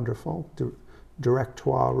wonderful.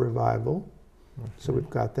 Directoire revival. So we've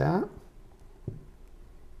got that.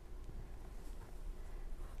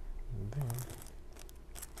 And then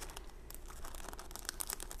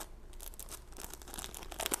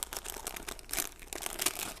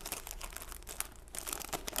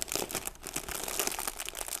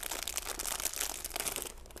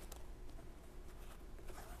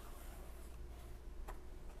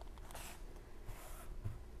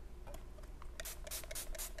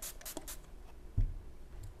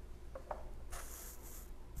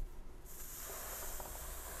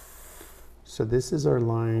So this is our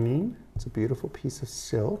lining. It's a beautiful piece of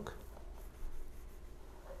silk.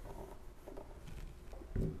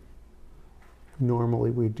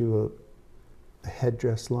 Normally we do a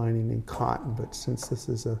headdress lining in cotton, but since this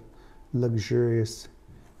is a luxurious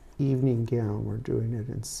evening gown, we're doing it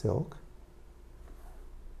in silk.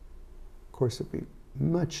 Of course, it'd be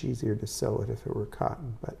much easier to sew it if it were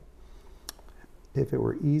cotton, but if it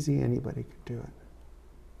were easy, anybody could do it.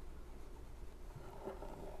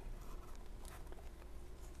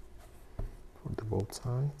 For the both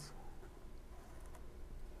sides.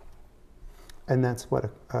 And that's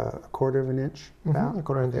what, a quarter of an inch back? A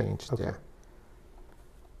quarter of an inch, Okay. yeah.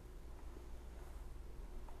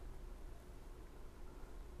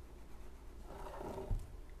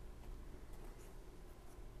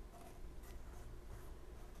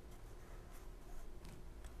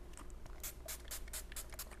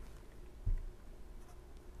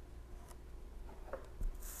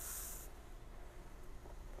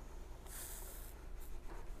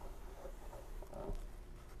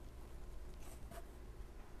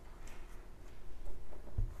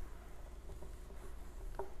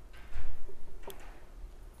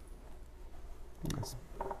 It's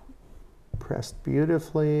pressed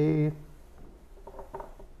beautifully.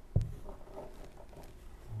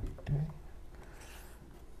 Okay.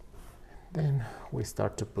 Then we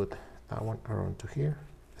start to put that one around to here,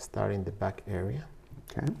 start in the back area.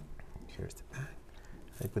 Okay. Here's the back.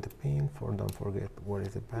 I put a pin for, don't forget where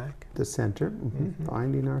is the back. The center,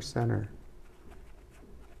 finding our center.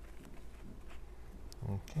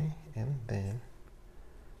 Okay, and then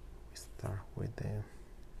we start with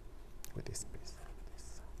this piece.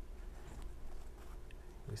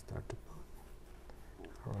 We start to put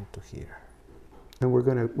around to here. And we're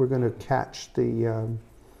gonna catch the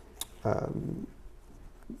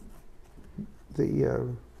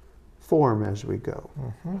form as we go.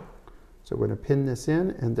 So we're going to pin this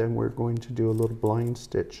in, and then we're going to do a little blind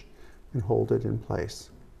stitch and hold it in place,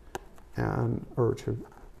 and or to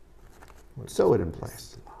sew it in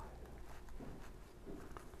place.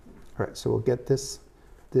 All right, so we'll get this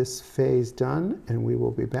phase done, and we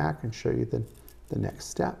will be back and show you the next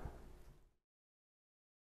step.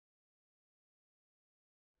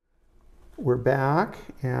 We're back,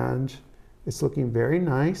 and it's looking very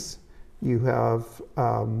nice. You have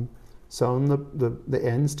sewn the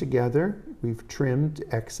ends together. We've trimmed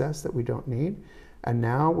excess that we don't need. And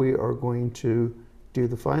now we are going to do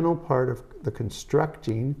the final part of the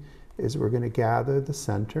constructing, is we're going to gather the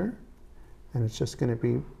center. And it's just going to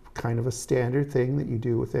be kind of a standard thing that you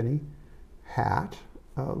do with any hat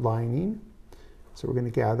lining. So we're going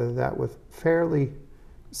to gather that with fairly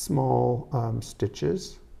small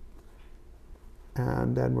stitches.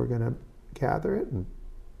 And then we're going to gather it, and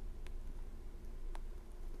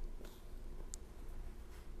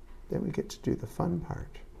then we get to do the fun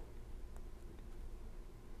part.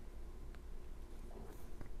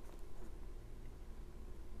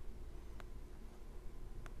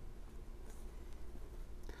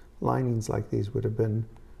 Linings like these would have been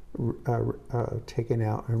taken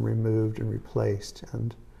out and removed and replaced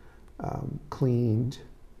and cleaned,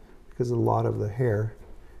 because a lot of the hair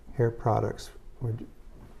products were,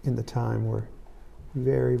 in the time, were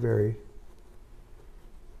very, very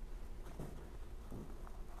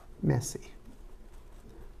messy.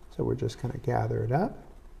 So we're just going to gather it up,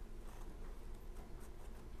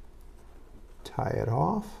 tie it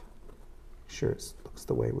off, make sure it looks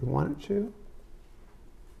the way we want it to.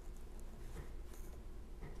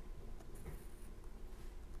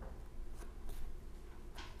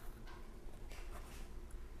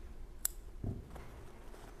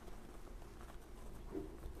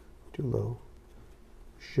 Do a little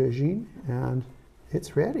zhuzhing, and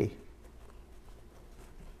it's ready.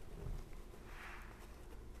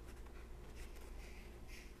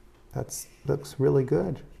 That looks really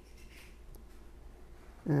good.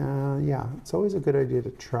 Yeah, it's always a good idea to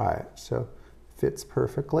try it. So fits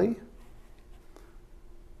perfectly,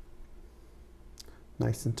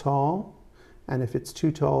 nice and tall. And if it's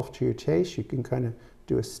too tall to your taste, you can kind of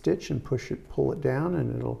do a stitch and pull it down,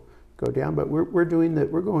 and it'll go down. But we're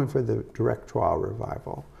going for the directoire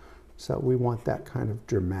revival, so we want that kind of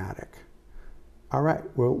dramatic. All right,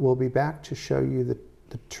 we'll be back to show you the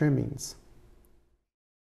trimmings.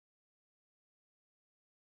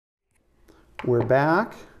 We're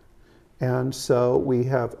back, and so we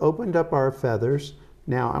have opened up our feathers.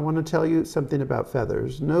 Now I want to tell you something about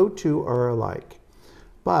feathers. No two are alike,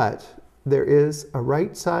 but there is a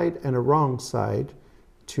right side and a wrong side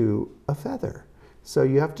to a feather. So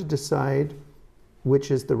you have to decide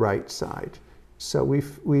which is the right side. So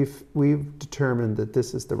we've determined that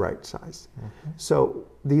this is the right size. So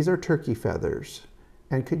these are turkey feathers.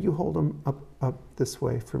 And could you hold them up this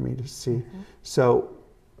way for me to see? So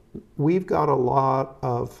we've got a lot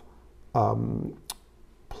of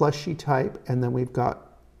plushy type, and then we've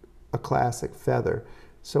got a classic feather.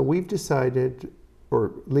 So we've decided,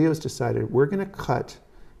 or Leo's decided, we're going to cut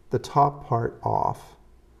the top part off.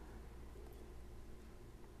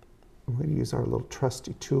 I'm going to use our little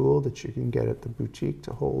trusty tool that you can get at the boutique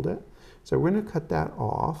to hold it. So we're going to cut that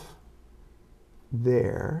off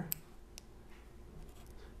there.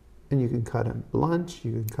 And you can cut them blunt,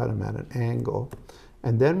 you can cut them at an angle.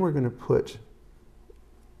 And then we're going to put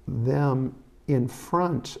them in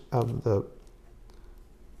front of the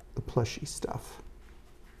plushy stuff.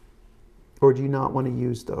 Or do you not want to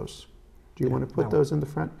use those? Do you want to put those in the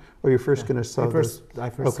front? Or you're first going to sew those? I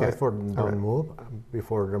first sew for don't move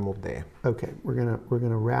before remove the. Okay, we're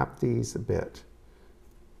gonna wrap these a bit.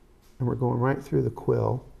 And we're going right through the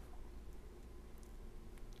quill.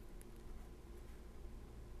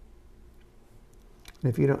 And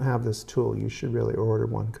if you don't have this tool, you should really order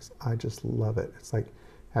one, because I just love it. It's like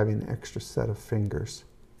having an extra set of fingers.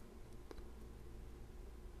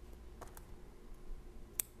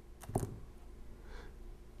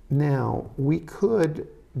 Now, we could,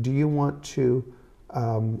 do you want to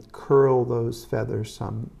curl those feathers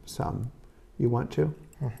some? You want to?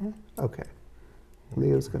 Okay.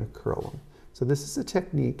 Leo's going to curl them. So this is a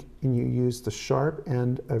technique, and you use the sharp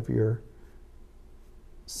end of your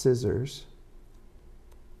scissors,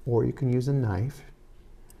 or you can use a knife,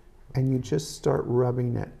 and you just start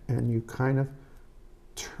rubbing it, and you kind of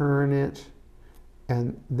turn it,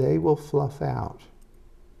 and they will fluff out.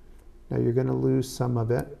 Now you're going to lose some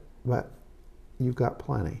of it, but you've got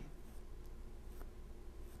plenty.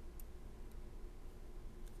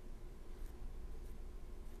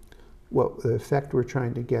 Well, the effect we're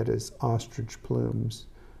trying to get is ostrich plumes,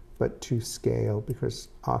 but to scale, because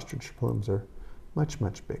ostrich plumes are much,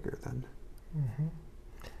 much bigger than.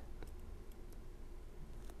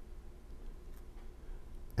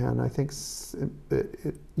 And I think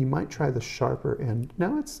you might try the sharper end.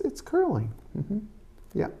 No, it's curling.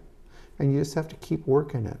 Yeah. And you just have to keep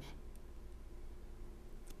working it.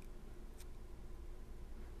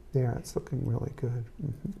 There, it's looking really good.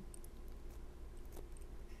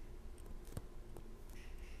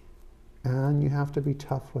 And you have to be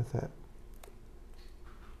tough with it.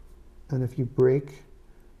 And if you break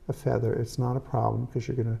a feather, it's not a problem, because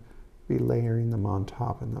you're going to be layering them on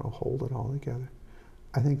top, and that'll hold it all together.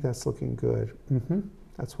 I think that's looking good.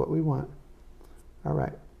 That's what we want. All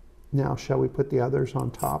right. Now, shall we put the others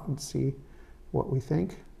on top and see what we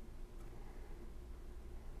think?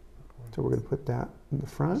 So we're going to put that in the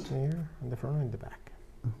front. Here, in the front and in the back.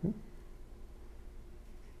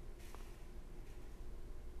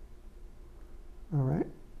 All right.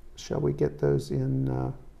 Shall we get those in,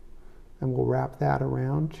 and we'll wrap that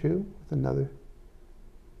around too with another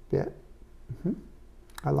bit.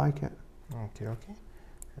 I like it. Okay.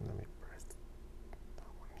 And let me press that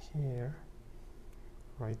one here.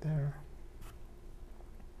 Right there.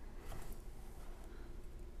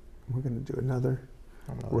 We're going to do another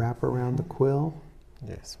wrap around the quill.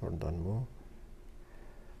 Yes, we're done move.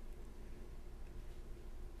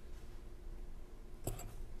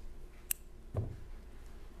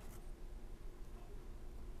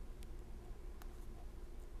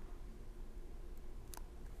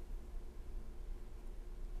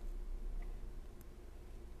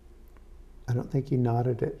 I don't think you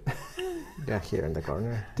knotted it. Yeah, here in the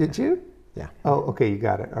corner. Did you? Yeah. Oh, okay, you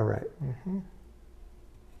got it. All right.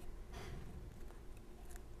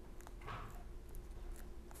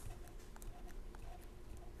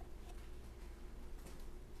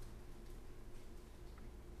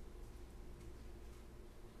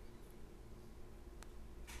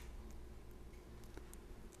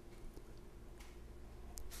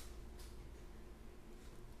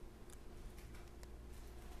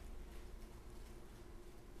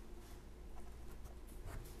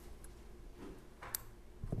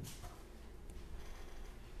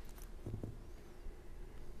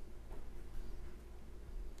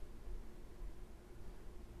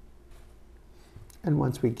 And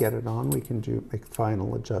once we get it on, we can make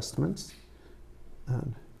final adjustments.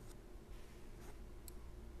 And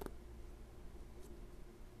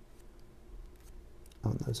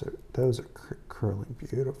those are curling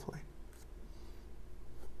beautifully.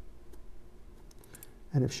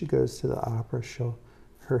 And if she goes to the opera,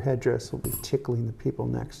 her headdress will be tickling the people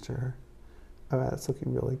next to her. Oh, that's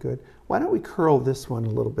looking really good. Why don't we curl this one a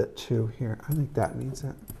little bit too here? I think that needs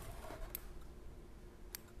it.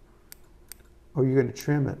 Oh, you're going to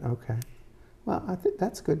trim it. Okay. Well, I think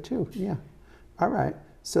that's good too, yeah. All right,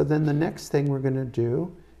 so then the next thing we're gonna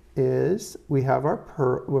do is we have our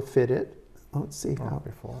pearl, we'll fit it. Let's see how,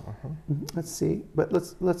 before. let's see, but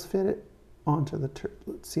let's fit it onto the,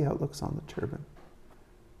 let's see how it looks on the turban.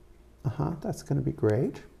 That's gonna be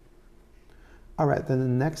great. All right, then the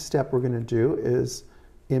next step we're gonna do is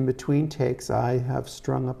in between takes, I have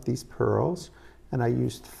strung up these pearls and I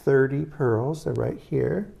used 30 pearls, they're right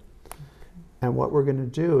here. And what we're gonna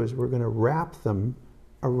do is we're gonna wrap them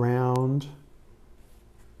around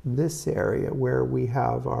this area where we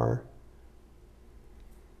have our,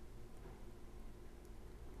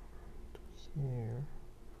 here.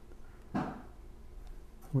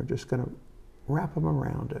 we're just gonna wrap them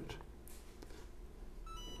around it.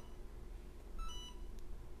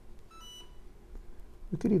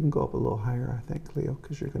 We could even go up a little higher, I think, Leo,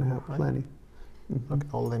 because you're gonna have plenty. Okay,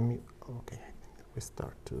 let me, okay, we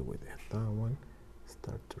start to with that one,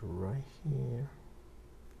 start to right here.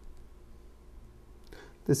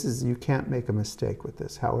 This is, you can't make a mistake with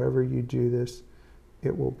this. However you do this,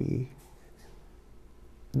 it will be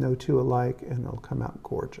no two alike and it'll come out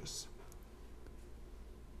gorgeous.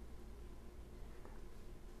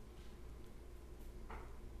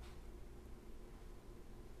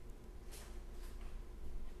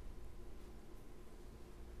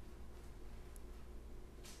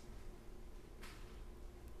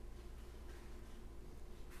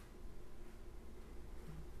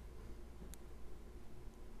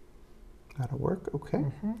 That'll work, okay.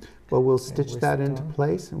 Well, we'll stitch that into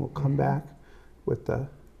place and we'll come back with the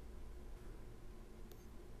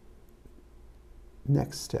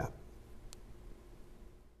next step.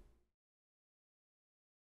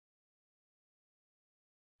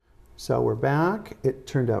 So we're back. It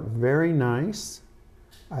turned out very nice.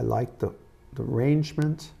 I like the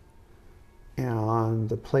arrangement, and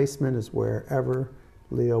the placement is wherever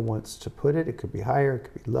Leo wants to put it. It could be higher,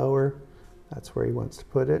 it could be lower. That's where he wants to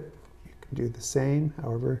put it. Do the same,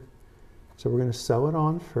 however. So we're going to sew it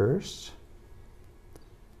on first.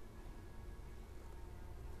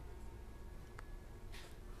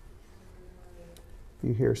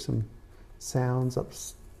 You hear some sounds up,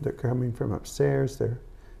 they're coming from upstairs. They're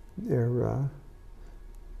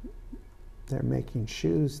making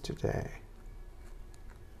shoes today.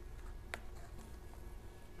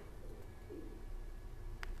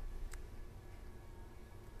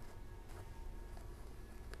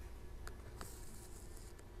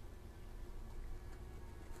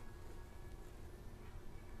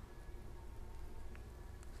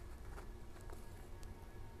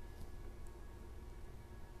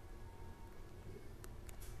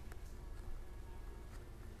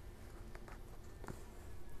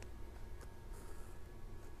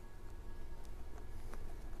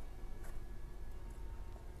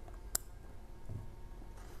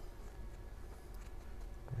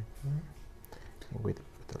 With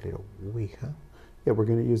a little weeha. Yeah, we're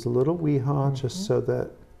going to use a little weehaw just so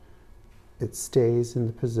that it stays in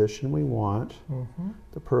the position we want.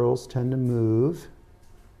 The pearls tend to move,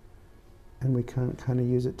 and we can kind of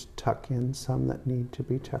use it to tuck in some that need to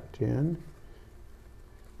be tucked in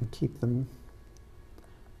and keep them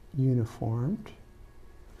uniformed.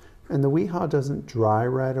 And the weehaw doesn't dry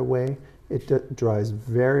right away. It dries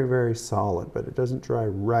very, very solid, but it doesn't dry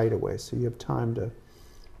right away, so you have time to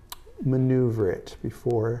maneuver it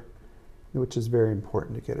before, which is very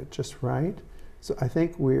important to get it just right. So I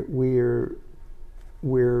think we're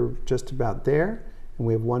just about there, and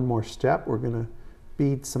we have one more step. We're going to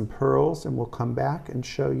bead some pearls, and we'll come back and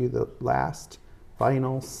show you the last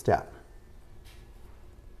final step.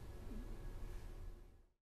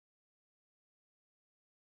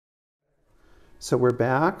 So we're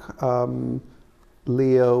back.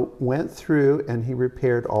 Leo went through and he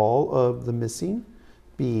repaired all of the missing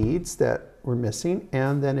beads that were missing,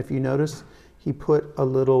 and then if you notice, he put a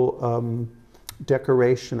little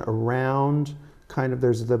decoration around, kind of,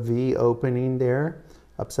 there's the V opening there,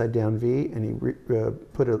 upside down V, and he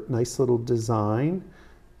put a nice little design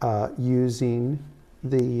using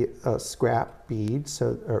the scrap beads,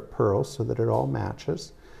 or pearls, so that it all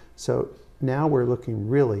matches. So now we're looking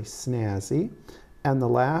really snazzy, and the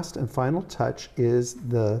last and final touch is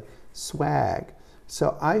the swag.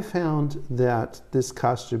 So I found that this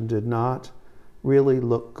costume did not really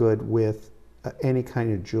look good with any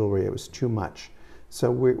kind of jewelry. It was too much.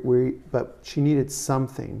 So but she needed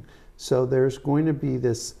something. So there's going to be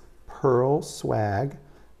this pearl swag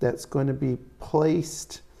that's going to be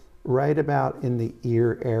placed right about in the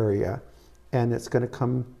ear area, and it's going to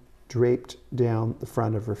come draped down the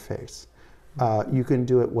front of her face. You can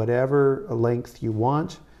do it whatever length you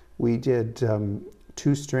want. We did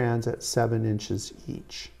 2 strands at 7 inches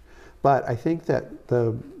each. But I think that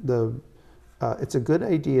it's a good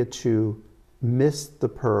idea to mist the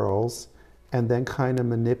pearls and then kind of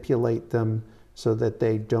manipulate them so that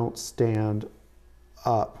they don't stand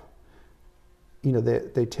up. You know,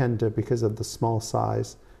 they tend to, because of the small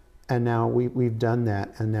size. And now we've done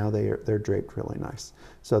that, and now they're draped really nice.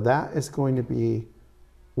 So that is going to be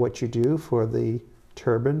what you do for the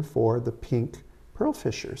turban for the pink pearl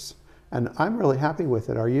fishers. And I'm really happy with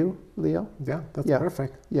it. Are you, Leo? Yeah, that's Yeah.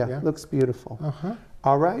 perfect. Yeah, looks beautiful. Uh-huh.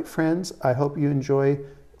 All right, friends, I hope you enjoy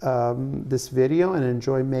this video and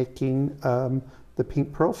enjoy making the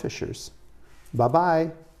pink pearl fishers.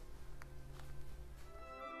 Bye-bye.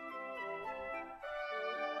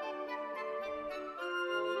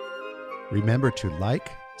 Remember to like,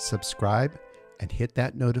 subscribe, and hit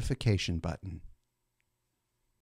that notification button.